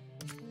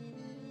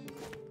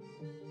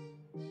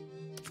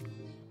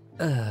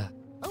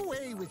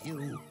 Away with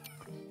you.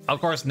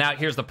 Of course, now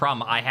here's the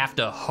problem. I have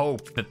to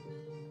hope that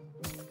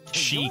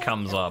she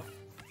comes up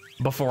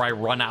before I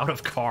run out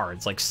of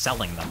cards, like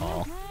selling them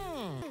all.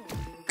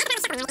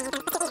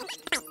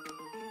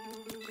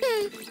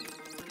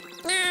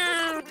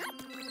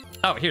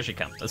 Oh, here she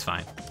comes. That's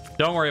fine.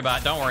 Don't worry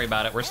about it. Don't worry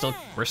about it. We're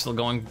still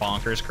going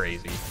bonkers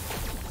crazy.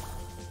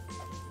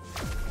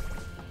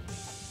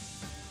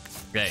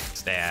 Okay,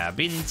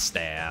 stabbing,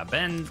 stab,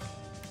 and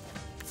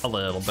a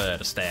little bit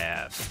of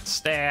stab.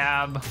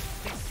 Stab.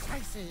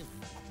 Decisive.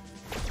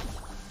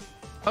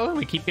 Oh,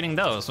 we keep getting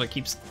those, so it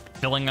keeps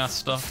filling us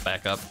stuff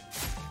back up.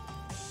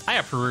 I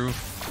approve.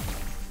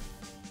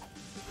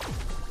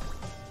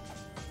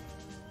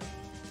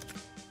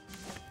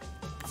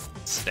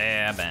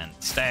 Stab and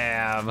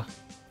stab.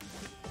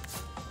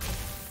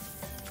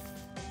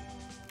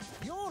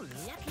 Your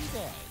lucky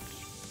day.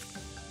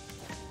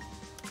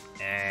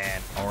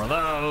 And more of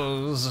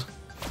those.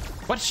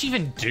 What does she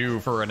even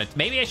do for an...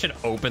 Maybe I should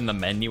open the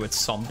menu at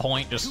some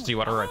point just to see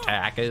what her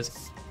attack is.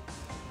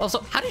 Also,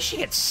 how does she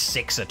get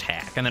 6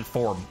 attack and then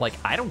 4? Like,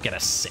 I don't get a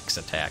 6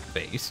 attack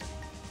base.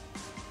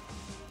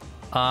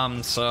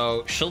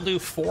 So she'll do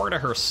 4 to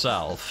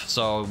herself.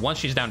 So once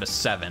she's down to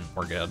 7,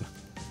 we're good.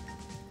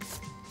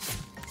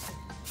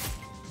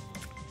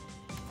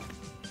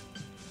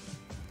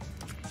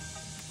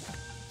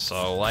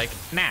 So, like,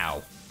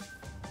 now.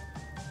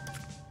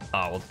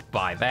 We'll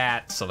buy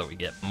that so that we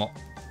get more.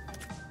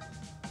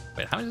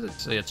 Wait, how is it?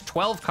 So it's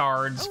 12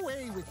 cards.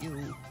 Away with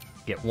you.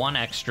 Get 1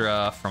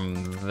 extra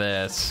from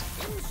this.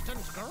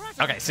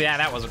 Okay, so yeah,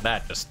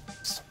 that just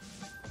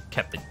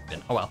kept it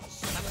in. Oh well.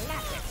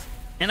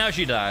 And now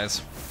she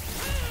dies.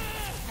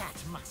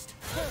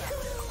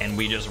 And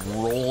we just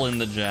roll in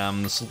the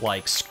gems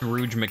like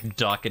Scrooge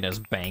McDuck in his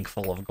bank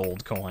full of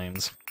gold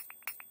coins.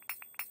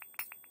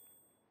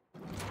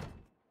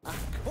 A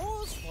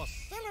cause for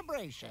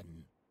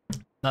celebration.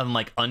 Nothing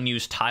like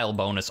unused tile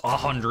bonus,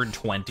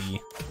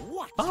 120.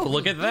 What Oh,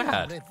 look at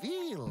that.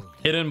 revealed?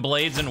 Hidden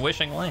Blades and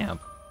Wishing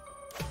Lamp.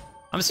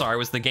 I'm sorry,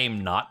 was the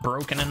game not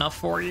broken enough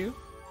for you?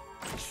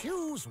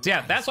 Choose So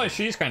yeah, that's why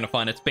she's kind of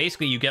fun. It's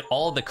basically you get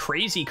all the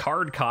crazy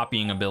card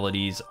copying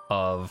abilities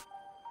of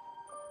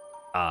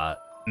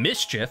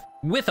Mischief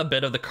with a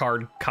bit of the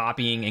card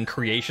copying and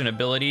creation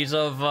abilities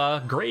of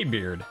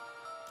Greybeard.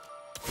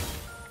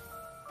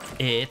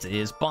 It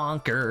is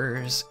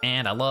bonkers,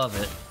 and I love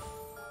it.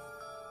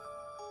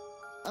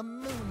 a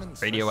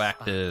moment's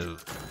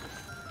Radioactive.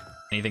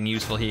 Anything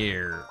useful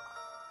here?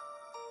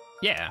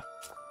 Yeah,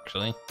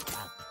 actually. respite.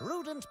 A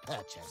prudent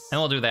purchase. And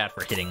we'll do that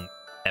for hitting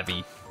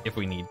heavy if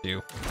we need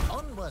to.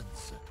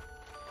 Onwards.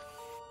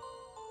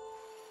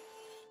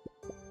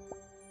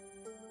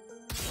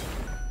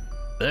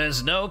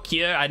 There's no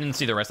cure. I didn't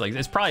see the rest. Like,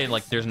 it's probably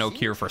like there's no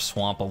cure for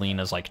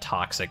Swampalina's like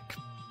toxic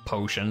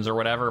potions or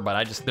whatever,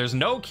 but there's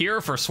no cure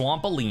for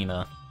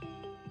Swampalina.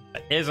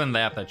 Isn't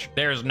that the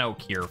there's no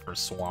cure for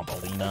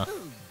Swampalina.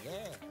 Oh,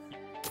 yeah.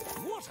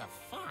 What a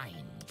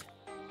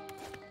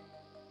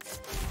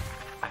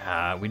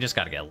find. We just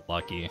gotta get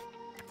lucky.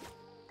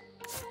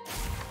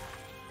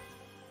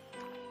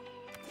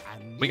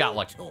 We got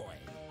lucky. Toy.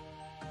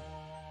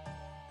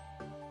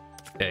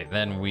 Okay,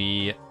 then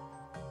we...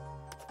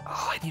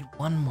 Oh, I need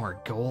one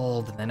more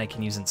gold, and then I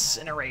can use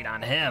Incinerate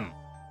on him.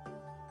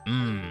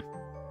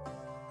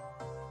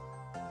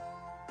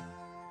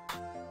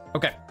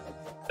 Okay,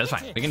 that's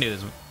fine. We can do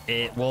this.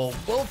 It will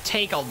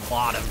take a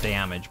lot of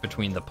damage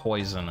between the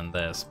poison and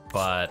this,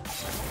 but...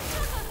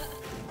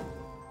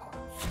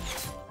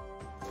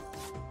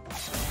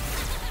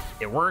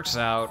 It works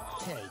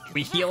out.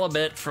 We heal a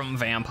bit from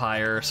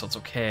Vampire, so it's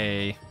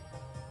okay.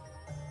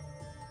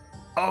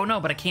 Oh no,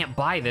 but I can't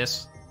buy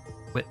this.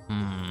 Wait,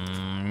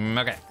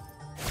 okay.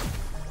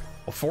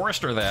 Well,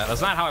 Forester that.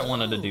 That's not how I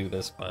wanted to do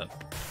this, but...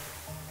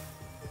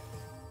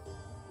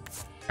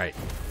 Alright.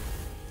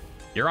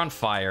 You're on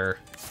fire.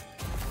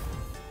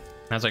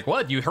 And I was like,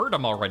 what? You heard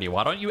him already.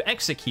 Why don't you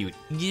execute?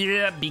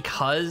 Yeah,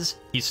 because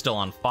he's still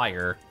on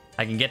fire.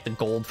 I can get the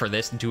gold for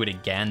this and do it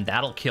again.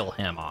 That'll kill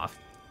him off.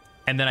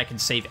 And then I can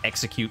save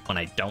execute when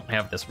I don't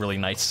have this really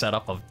nice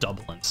setup of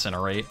double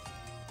incinerate.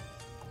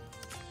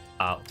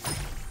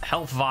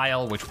 Health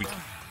vial, which we...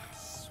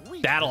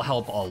 That'll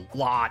help a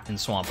lot in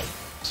Swamp.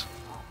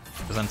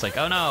 Because then it's like,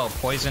 oh no,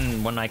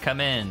 poison when I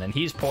come in, and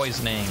he's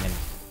poisoning, and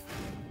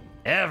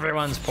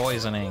everyone's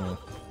poisoning.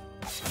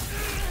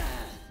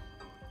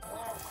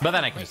 But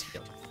then I can just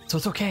heal. So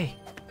it's okay.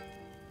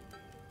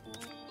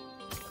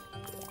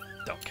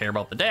 Don't care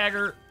about the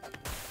dagger.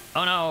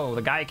 Oh no,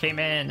 the guy came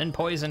in and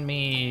poisoned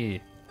me.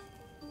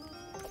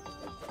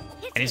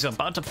 And he's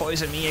about to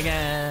poison me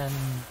again.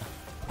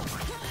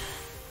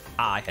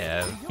 I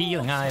have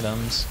healing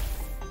items.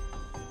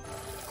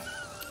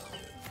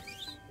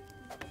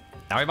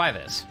 Now we buy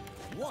this.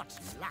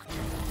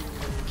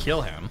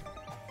 Kill him.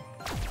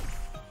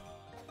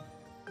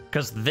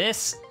 Because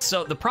this...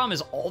 So the problem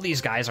is all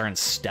these guys are in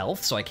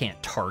stealth, so I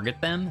can't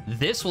target them.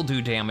 This will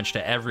do damage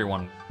to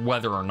everyone,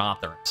 whether or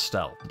not they're in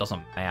stealth. It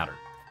doesn't matter.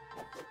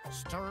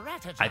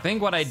 I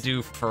think what I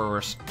do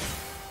first,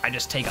 I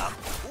just take a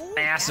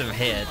massive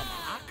hit.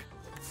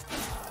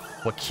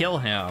 We'll kill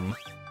him.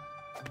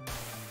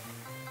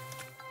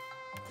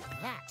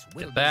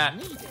 Get that.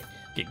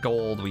 Get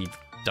gold. We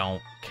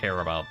don't care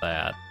about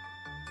that.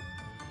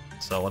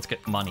 So let's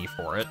get money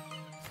for it.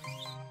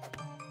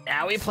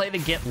 Now we play the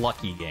get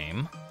lucky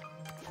game.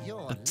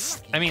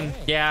 I mean,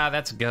 yeah,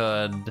 that's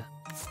good.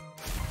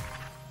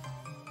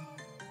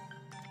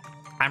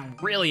 I'm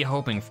really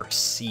hoping for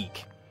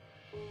Seek.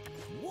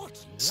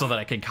 So that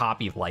I could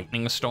copy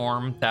Lightning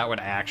Storm. That would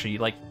actually,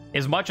 like,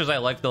 as much as I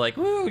like the, like,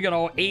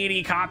 ooh,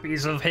 80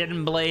 copies of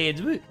Hidden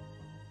Blades,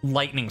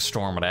 Lightning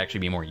Storm would actually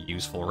be more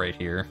useful right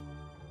here.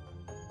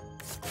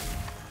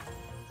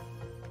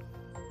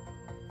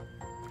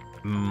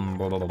 A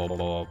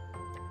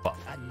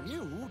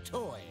new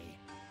toy.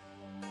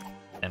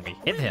 And we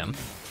hit him.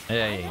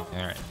 Hey,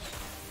 alright.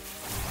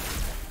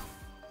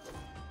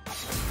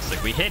 It's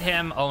like we hit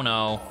him, oh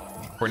no.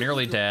 We're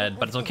nearly dead,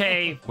 but it's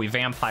okay. We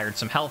vampired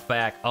some health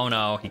back. Oh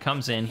no, he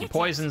comes in, he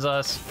poisons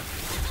us.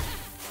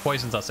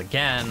 Poisons us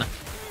again.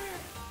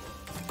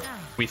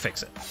 We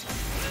fix it.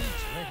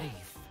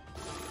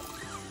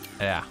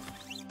 Yeah.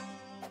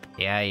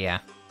 Yeah.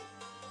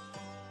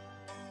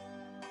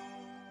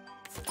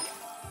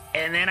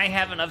 And then I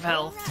have enough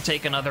health to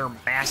take another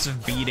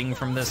massive beating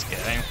from this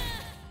guy.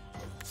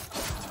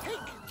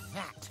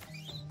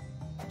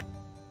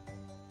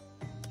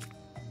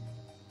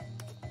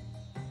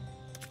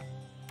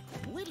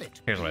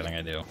 Here's what I think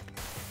I do.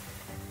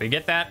 We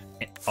get that,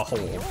 a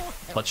hole.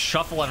 Let's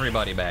shuffle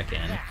everybody back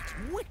in.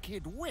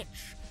 Wicked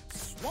witch,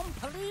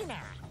 Swampalina.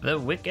 The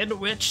Wicked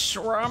Witch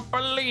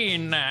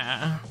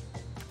Swampalina.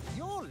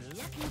 Your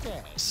lucky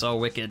day. So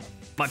wicked.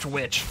 Much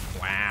witch.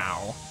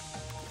 Wow.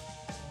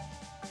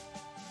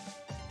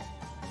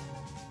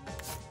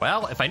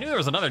 Well, if I knew there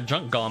was another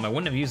junk golem, I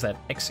wouldn't have used that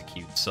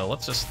execute, so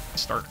let's just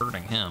start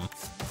hurting him.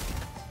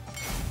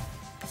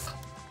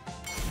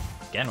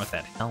 Again with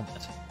that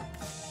helmet.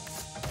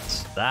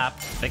 Stop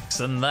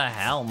fixing the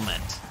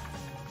helmet.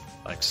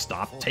 Like,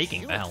 stop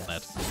taking the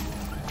helmet.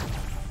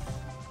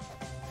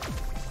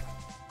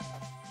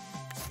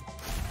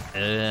 I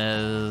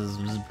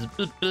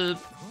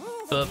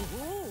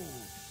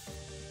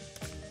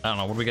don't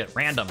know, what do we get?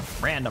 Random.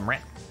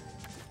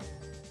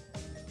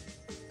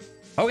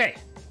 Okay.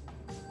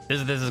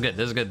 This is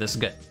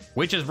good.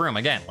 Witch's Broom,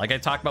 again, like I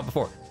talked about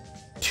before.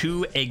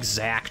 2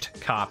 exact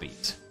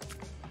copies.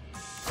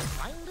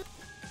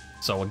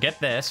 So we'll get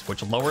this,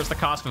 which lowers the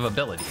cost of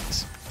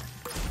abilities.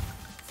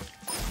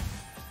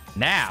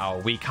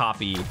 Now we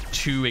copy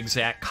 2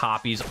 exact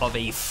copies of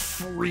a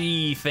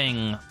free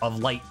thing of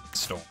Lightning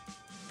Storm.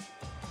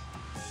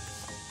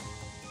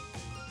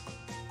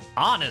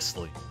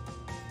 Honestly,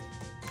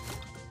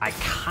 I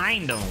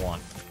kind of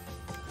want,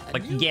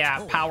 like,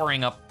 yeah,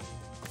 powering up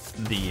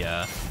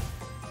the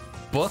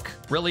book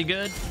really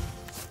good.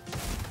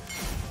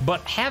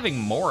 But having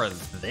more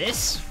of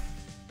this,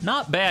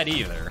 not bad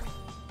either.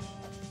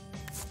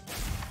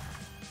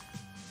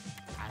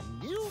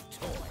 A new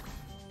toy.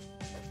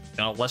 You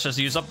know, let's just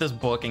use up this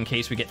book in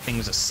case we get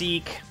things to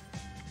seek.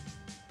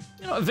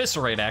 You know,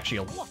 Eviscerate actually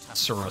will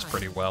serve us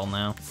pretty well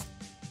now.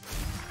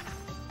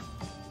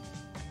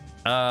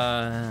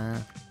 Nah.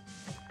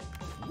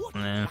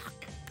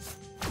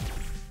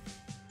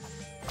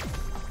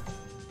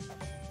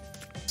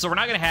 So we're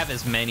not gonna have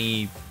as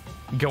many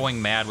going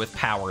mad with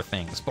power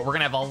things, but we're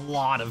gonna have a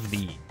lot of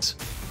these.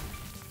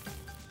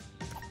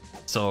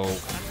 So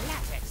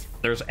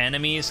there's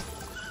enemies,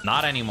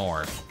 not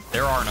anymore.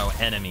 There are no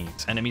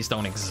enemies. Enemies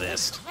don't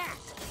exist.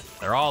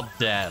 They're all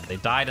dead. They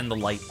died in the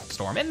lightning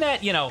storm, and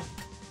that, you know,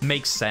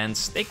 makes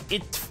sense.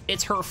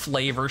 It's her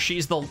flavor.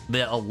 She's the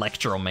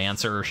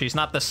Electromancer. She's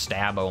not the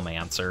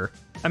Stabomancer.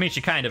 I mean,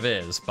 she kind of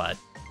is, but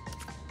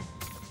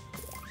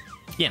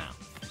you know.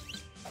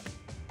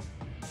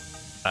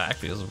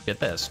 Actually, let's get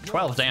this.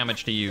 12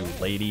 damage to you,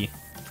 lady.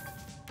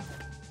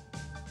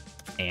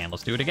 And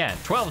let's do it again.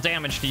 12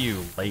 damage to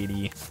you,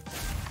 lady.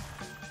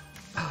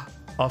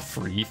 A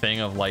free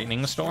thing of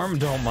Lightning Storm?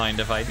 Don't mind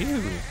if I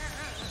do.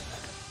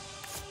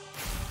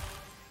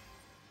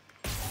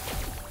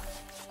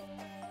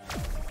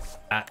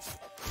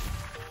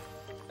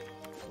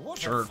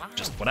 Sure,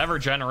 just whatever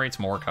generates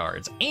more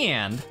cards.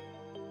 And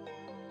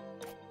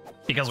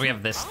because we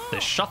have this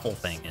shuffle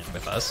thing in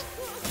with us,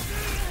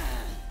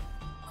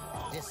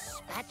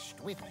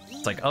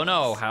 it's like, oh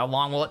no, how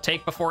long will it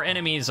take before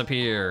enemies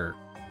appear?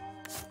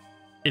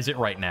 Is it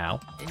right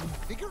now?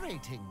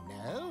 Invigorating,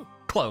 no?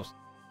 Close.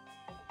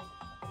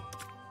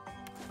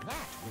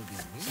 That will be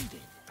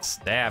needed.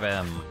 Stab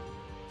him.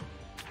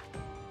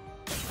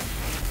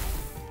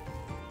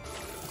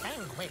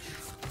 Vanquish.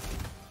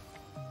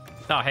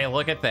 Oh, hey,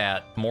 look at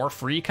that. More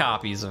free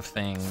copies of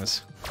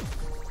things.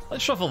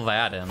 Let's shuffle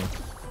that in.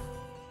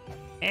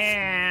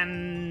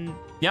 And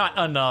yeah,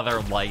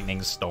 another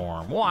lightning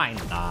storm. Why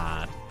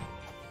not?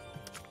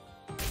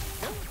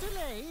 Don't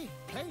delay.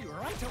 Play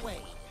right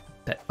away.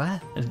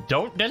 What?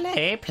 Don't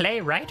delay. Play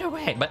right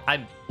away. But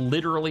I'm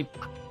literally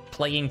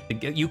playing the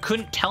game. You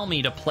couldn't tell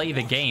me to play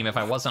the game if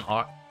I wasn't.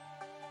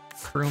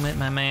 Krumit,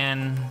 my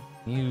man.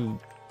 You.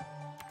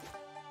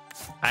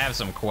 I have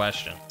some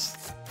questions.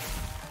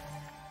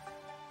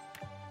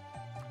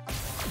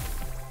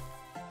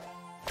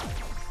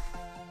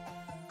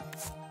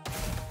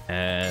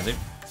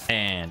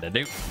 And a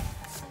do.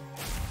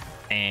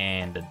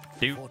 And a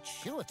do.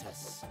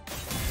 Fortuitous.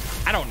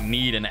 I don't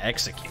need an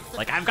execute.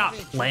 Like, I've got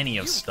plenty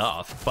of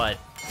stuff, but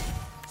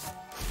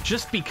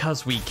just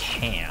because we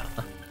can,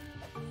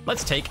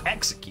 let's take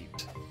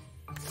execute.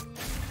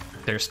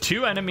 There's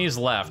 2 enemies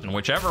left, and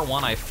whichever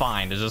one I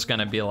find is just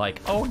gonna be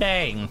like, oh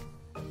dang,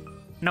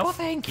 no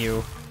thank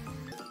you.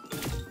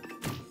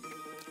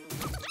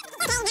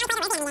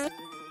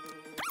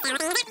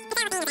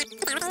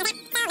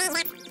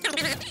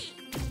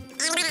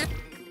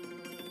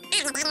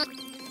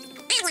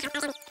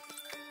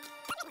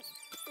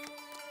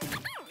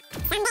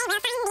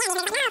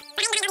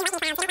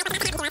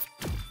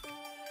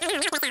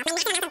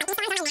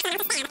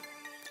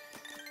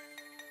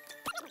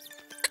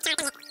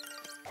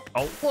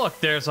 Oh, look,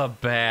 there's a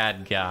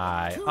bad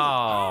guy.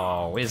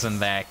 Oh, isn't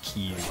that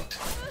cute?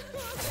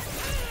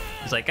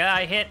 He's like,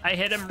 I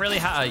hit him really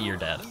high. You're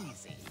dead.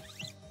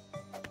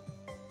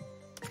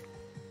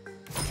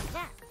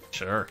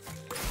 Sure.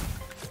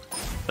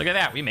 Look at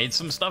that. We made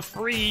some stuff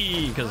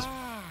free because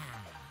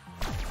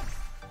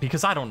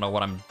I don't know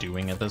what I'm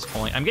doing at this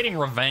point. I'm getting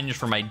revenge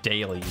for my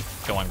daily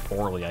going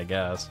poorly, I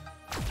guess.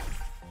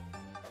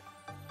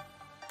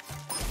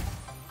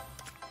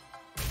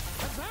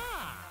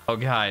 Oh,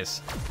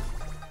 guys.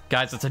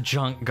 Guys, it's a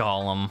junk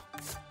golem.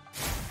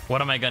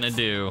 What am I gonna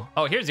do?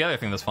 Oh, here's the other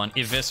thing that's fun.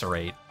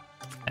 Eviscerate.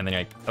 And then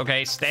you're like,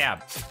 okay,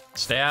 stab.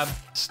 Stab,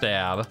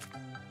 stab.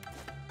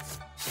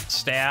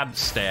 Stab,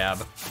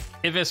 stab.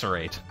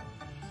 Eviscerate.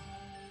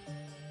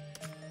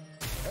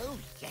 Oh,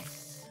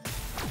 yes.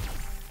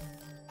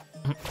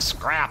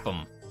 Scrap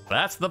them.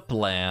 That's the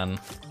plan.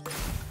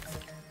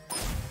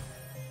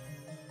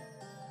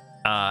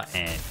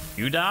 And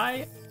you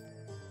die.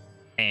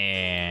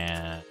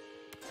 And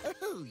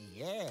Oh,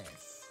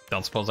 yes.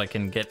 don't suppose I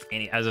can get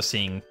any. I was just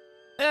seeing.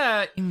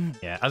 Yeah,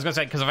 I was gonna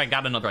say because if I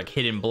got another like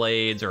hidden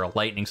blades or a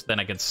lightning, then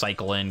I could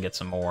cycle in, get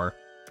some more.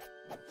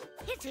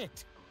 Hit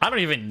it. I don't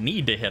even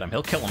need to hit him.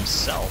 He'll kill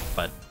himself.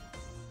 But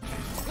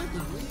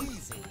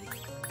Easy.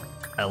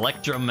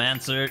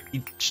 Electromancer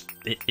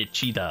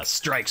Itchita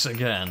strikes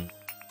again.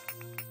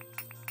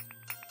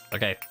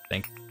 Okay,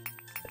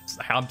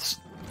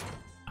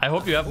 I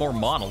hope you have more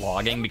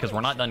monologuing because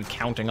we're not done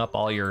counting up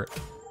all your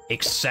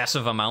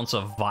excessive amounts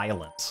of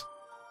violence.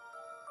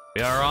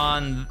 We are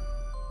on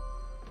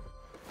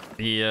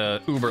the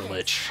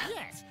Uberlich.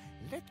 Yes.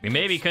 We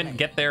maybe couldn't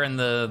get there in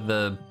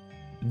the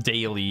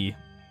daily,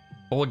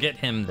 but we'll get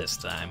him this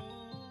time.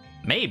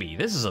 Maybe.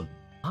 This is a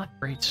not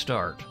great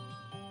start.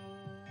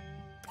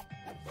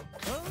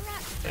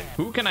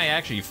 Who can I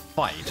actually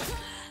fight?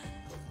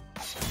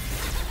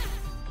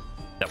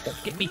 that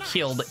won't get me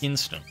killed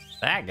instant.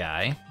 That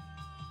guy.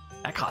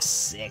 That costs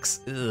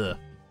 6. Ugh.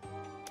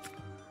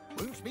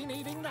 Won't be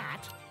needing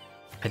that.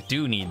 I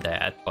do need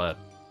that, but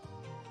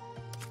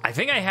I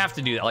think I have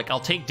to do that. Like, I'll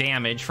take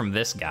damage from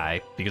this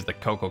guy because the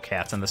Coco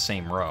Cat's in the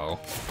same row.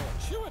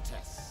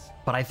 Fortuitous.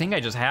 But I think I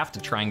just have to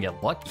try and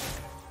get lucky.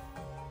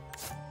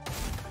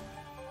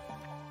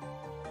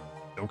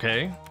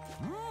 Okay.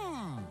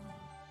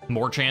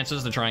 More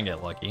chances to try and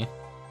get lucky.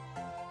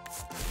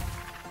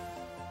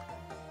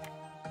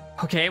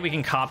 Okay, we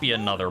can copy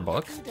another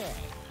book.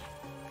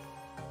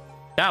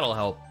 That'll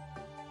help.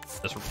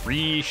 Just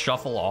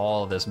reshuffle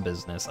all of this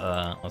business.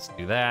 Let's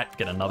do that.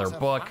 Get another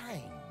book.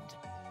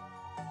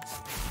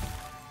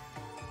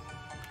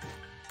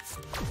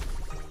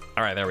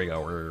 All right, there we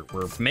go.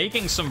 We're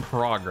making some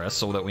progress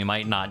so that we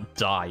might not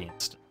die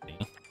instantly.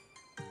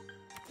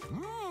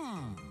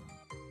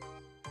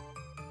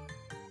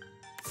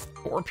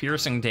 4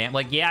 piercing damage.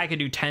 Like, yeah, I could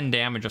do 10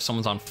 damage if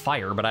someone's on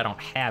fire, but I don't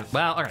have.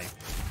 Well, all right.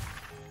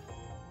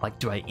 Like,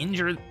 do I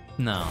injure?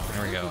 No,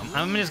 there we go.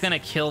 I'm just gonna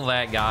kill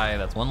that guy.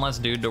 That's one less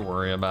dude to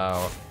worry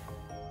about.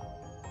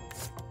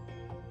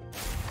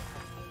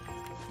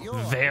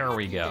 There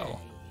we go.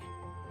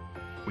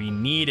 We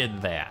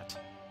needed that.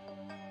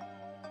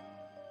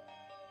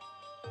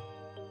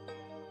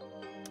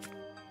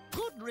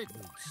 Good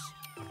riddance.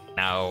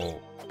 Now.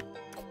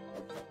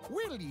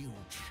 Will you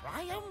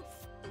triumph?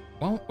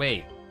 Won't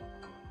wait.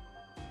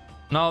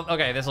 No,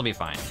 okay, this will be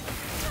fine.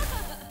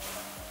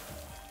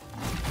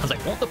 I was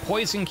like, won't the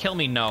poison kill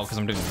me? No, because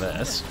I'm doing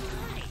this.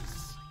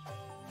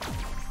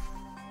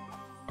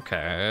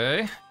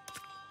 Okay.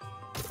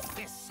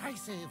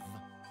 Decisive.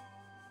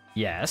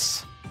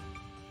 Yes.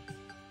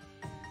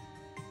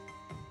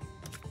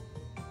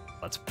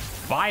 Let's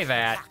buy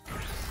that.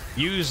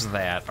 Use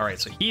that. All right,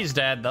 so he's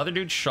dead. The other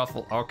dude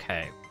shuffle.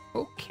 Okay.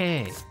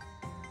 Okay.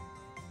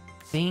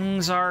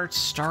 Things are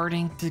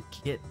starting to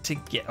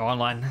get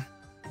online.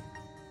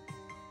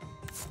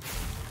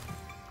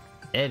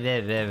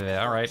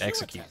 All right,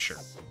 execute. Sure.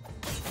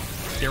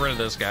 Get rid of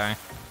this guy.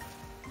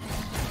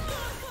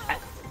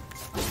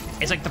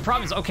 It's like the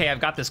problem is, okay,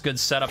 I've got this good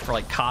setup for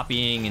like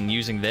copying and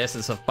using this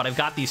and stuff, but I've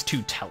got these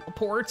 2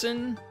 teleports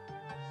in,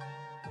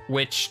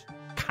 which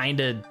kind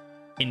of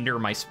hinder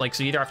my, like,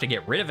 so you either have to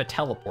get rid of a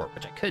teleport,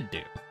 which I could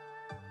do,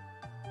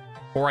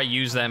 or I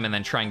use them and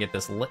then try and get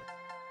this lit.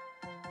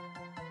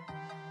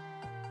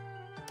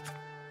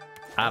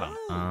 I don't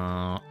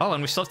know. Oh,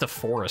 and we still have the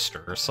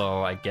Forester,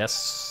 so I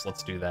guess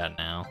let's do that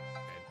now. Okay.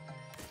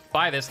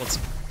 Buy this, let's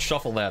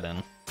shuffle that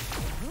in.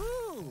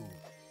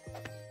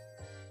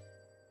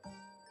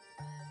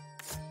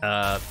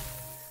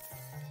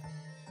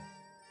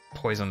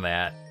 Poison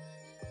that.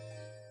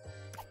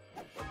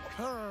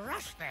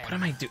 What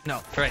am I doing? No,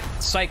 all right,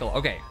 cycle,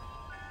 okay.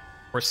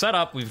 We're set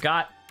up, we've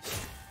got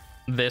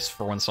this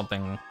for when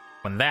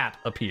that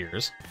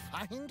appears.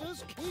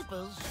 Finders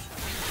keepers.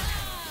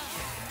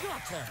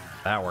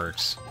 That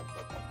works.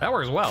 That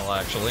works well,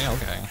 actually.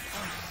 Okay.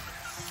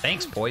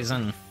 Thanks,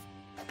 poison.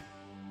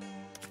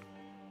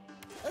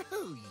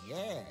 Oh,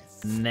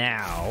 yes.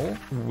 Now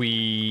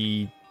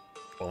we.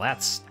 Well,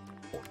 that's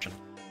fortunate.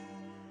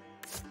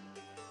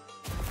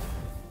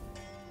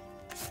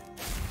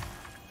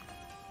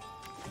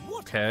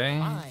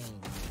 Okay.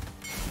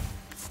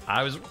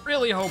 I was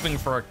really hoping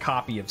for a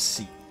copy of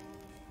C.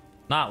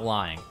 Not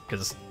lying,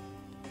 because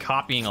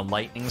copying a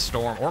lightning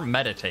storm or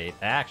meditate,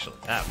 actually,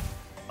 that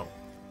will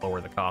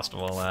lower the cost of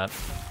all that.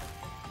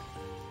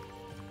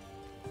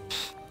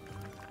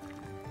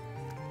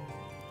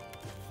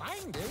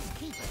 Finders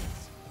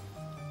keepers.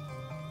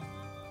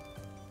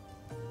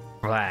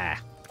 Blah.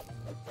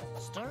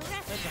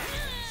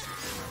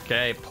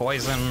 Okay,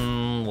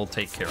 poison. We'll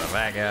take care of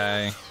that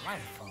guy.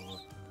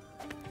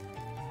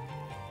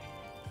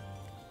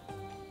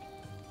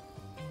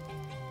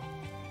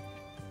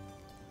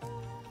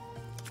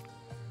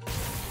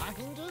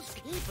 Finders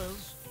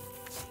keepers.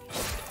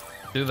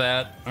 Do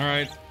that. All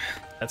right.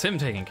 That's him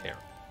taken care of.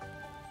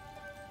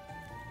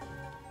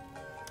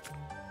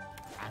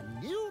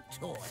 A new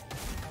toy.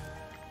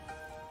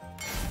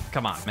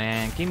 Come on,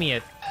 man. Give me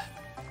a...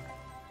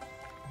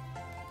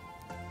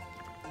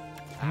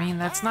 I mean,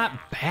 that's not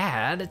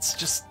bad. It's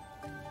just...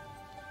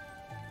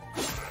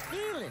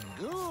 Feeling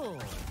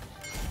good.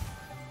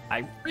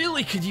 I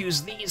really could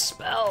use these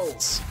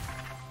spells.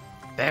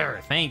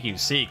 There. Thank you,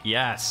 Seek.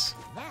 Yes.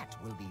 That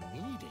will be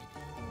needed.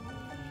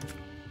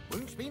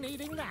 Won't be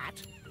needing that.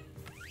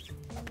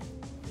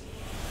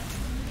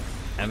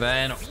 And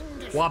then...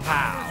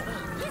 Wapow.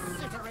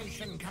 This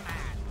iteration command.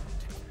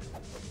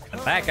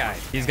 And that guy,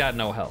 he's got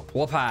no help.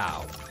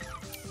 Wapow.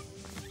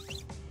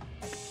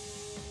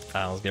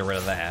 Let's get rid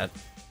of that.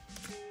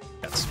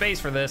 Got space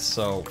for this,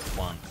 so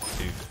 1,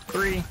 2,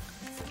 3.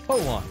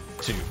 Oh, 1,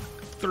 2,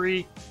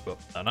 3.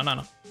 Oh,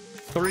 no.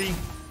 3.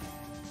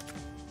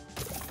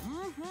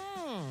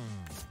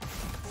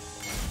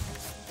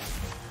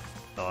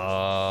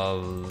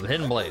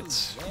 Hidden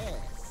blades.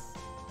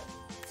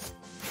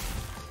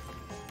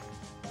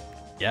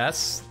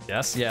 Yes.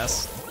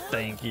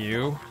 Thank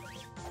you.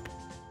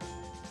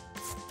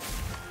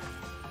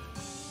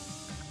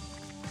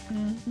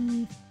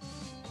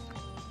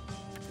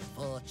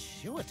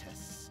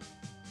 Fortuitous.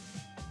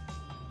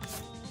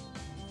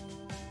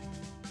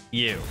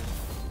 You.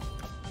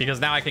 Because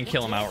now I can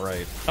kill him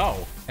outright.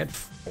 Oh, I had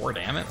 4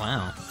 damage?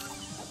 Wow.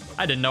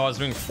 I didn't know I was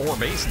doing 4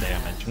 base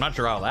damage. I'm not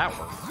sure how that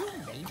worked.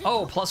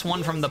 Oh,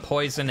 +1 from the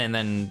poison and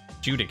then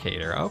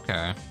Judicator.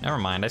 Okay, never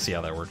mind. I see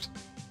how that works.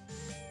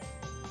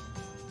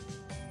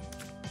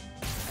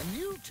 A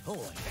new toy.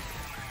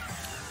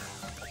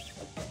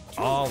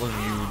 All of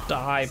you,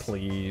 die,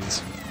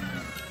 please.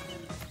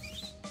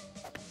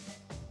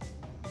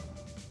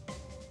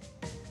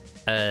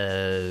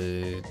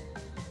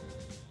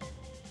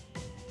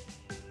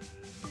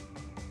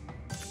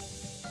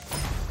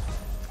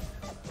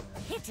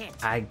 Hit it.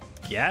 I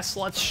guess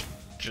let's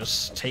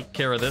just take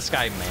care of this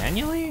guy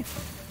manually?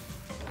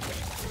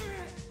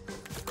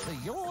 For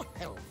your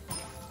health.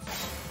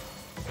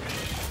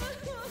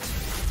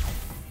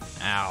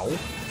 Ow.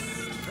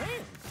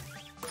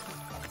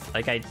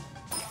 Like, I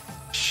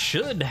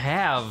should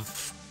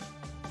have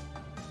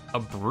a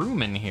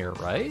broom in here,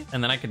 right?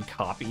 And then I could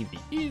copy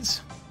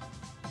these?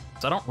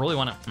 So I don't really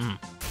want to...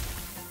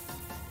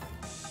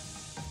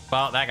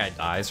 Well, that guy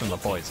dies from the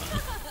poison.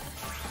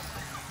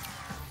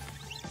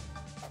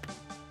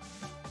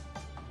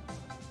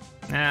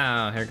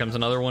 Now, here comes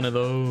another one of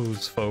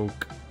those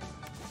folk.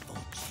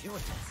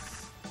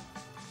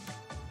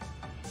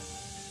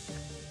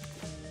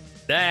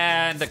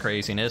 And the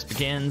craziness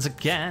begins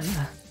again.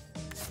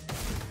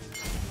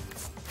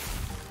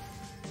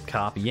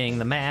 Copying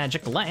the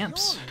magic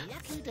lamps.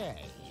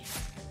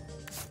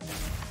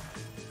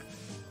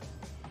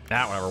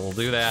 Now, whatever, we'll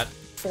do that.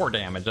 4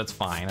 damage, that's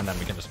fine, and then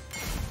we can just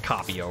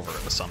copy over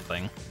it with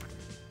something.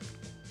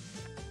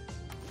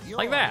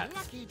 Like that.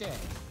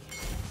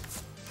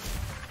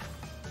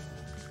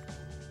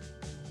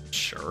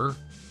 Sure.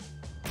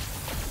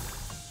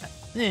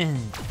 I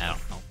don't know.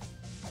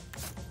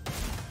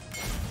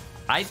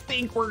 I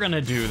think we're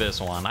gonna do this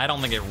one. I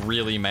don't think it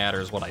really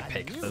matters what I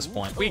pick at this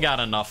point. We got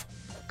enough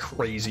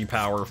crazy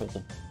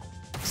powerful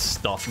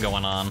stuff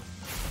going on.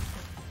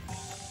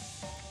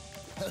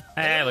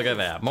 Hey, look at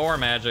that. More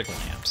magic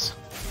lamps.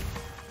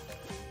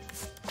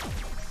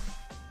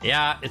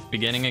 Yeah, it's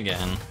beginning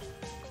again.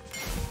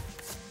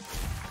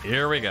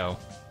 Here we go.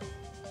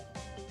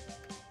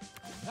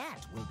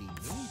 That will be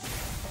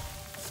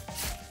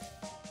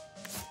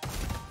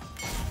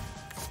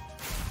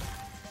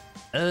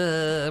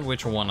needed.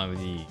 Which one of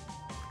these?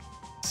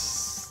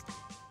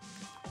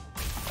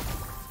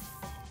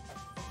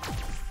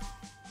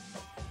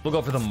 We'll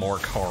go for the more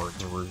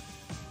cards route.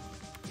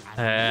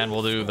 And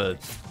we'll do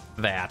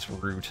that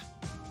route.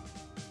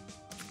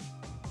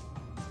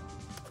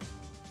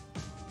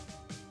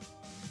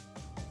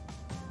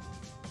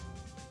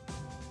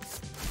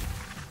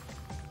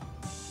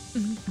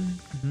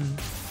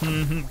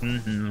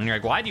 You're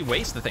like, why do you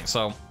waste the thing?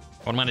 So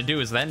what I'm gonna do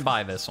is then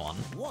buy this one.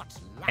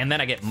 And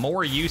then I get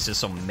more uses,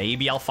 so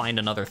maybe I'll find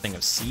another thing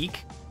of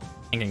Seek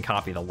and can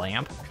copy the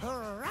lamp.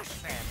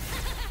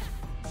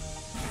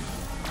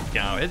 You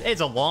know,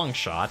 it's a long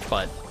shot,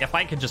 but if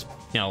I could just,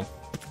 you know,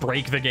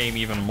 break the game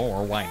even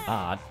more, why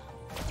not?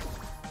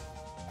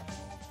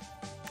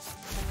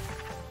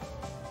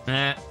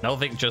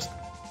 Nothing, just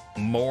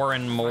more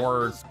and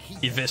more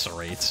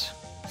eviscerates.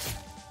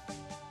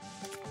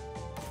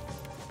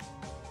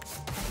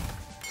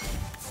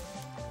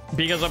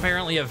 Because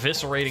apparently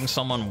eviscerating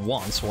someone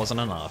once wasn't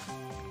enough.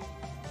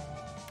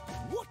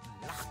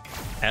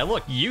 And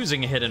look,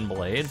 using Hidden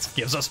Blades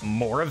gives us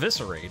more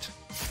eviscerate.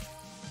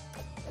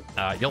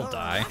 You'll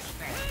die.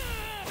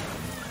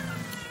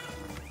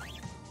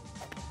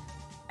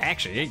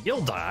 Actually,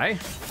 you'll die.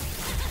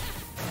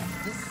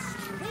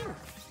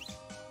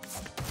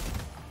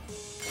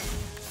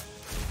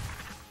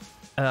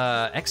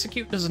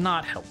 Execute does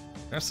not help.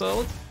 So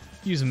let's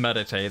use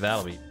Meditate,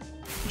 that'll be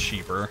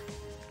cheaper.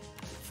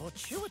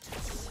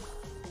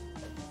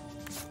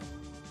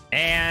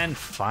 And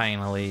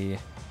finally...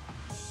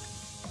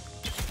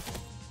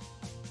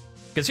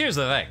 Because here's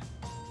the thing.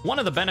 One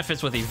of the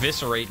benefits with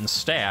Eviscerate and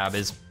Stab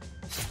is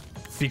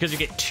because you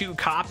get 2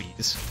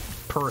 copies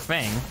per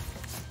thing,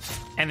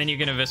 and then you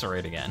can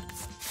Eviscerate again.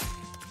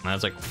 And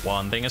that's like,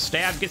 one thing of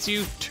Stab gets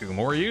you 2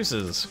 more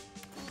uses.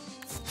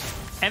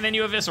 And then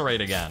you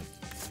Eviscerate again.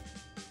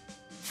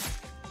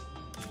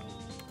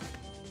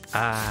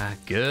 Ah,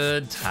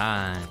 good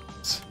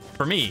times.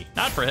 For me,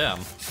 not for him.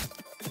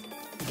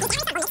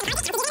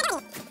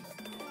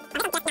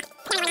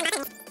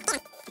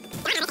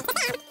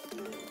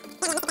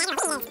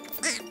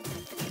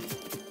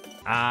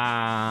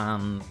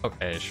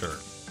 Okay, sure.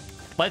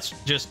 Let's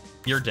just...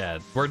 You're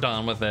dead. We're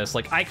done with this.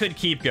 Like, I could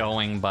keep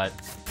going, but...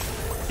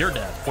 You're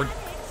dead.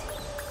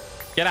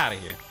 Get out of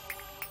here.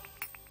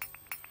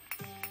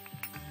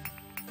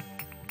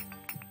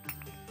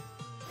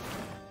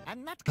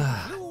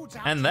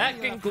 And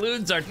that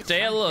concludes our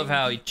tale of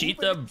how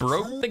Itchita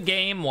broke the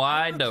game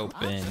wide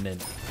open,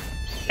 and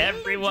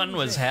everyone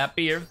was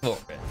happier for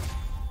it.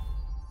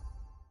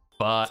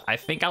 but I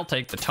think I'll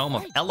take the Tome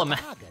of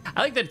Element.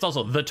 I like that it's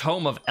also the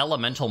Tome of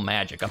Elemental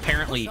Magic.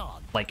 Apparently,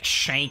 like,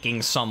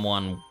 shanking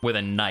someone with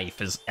a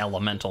knife is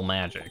elemental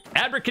magic.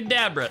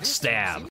 Abracadabra, stab.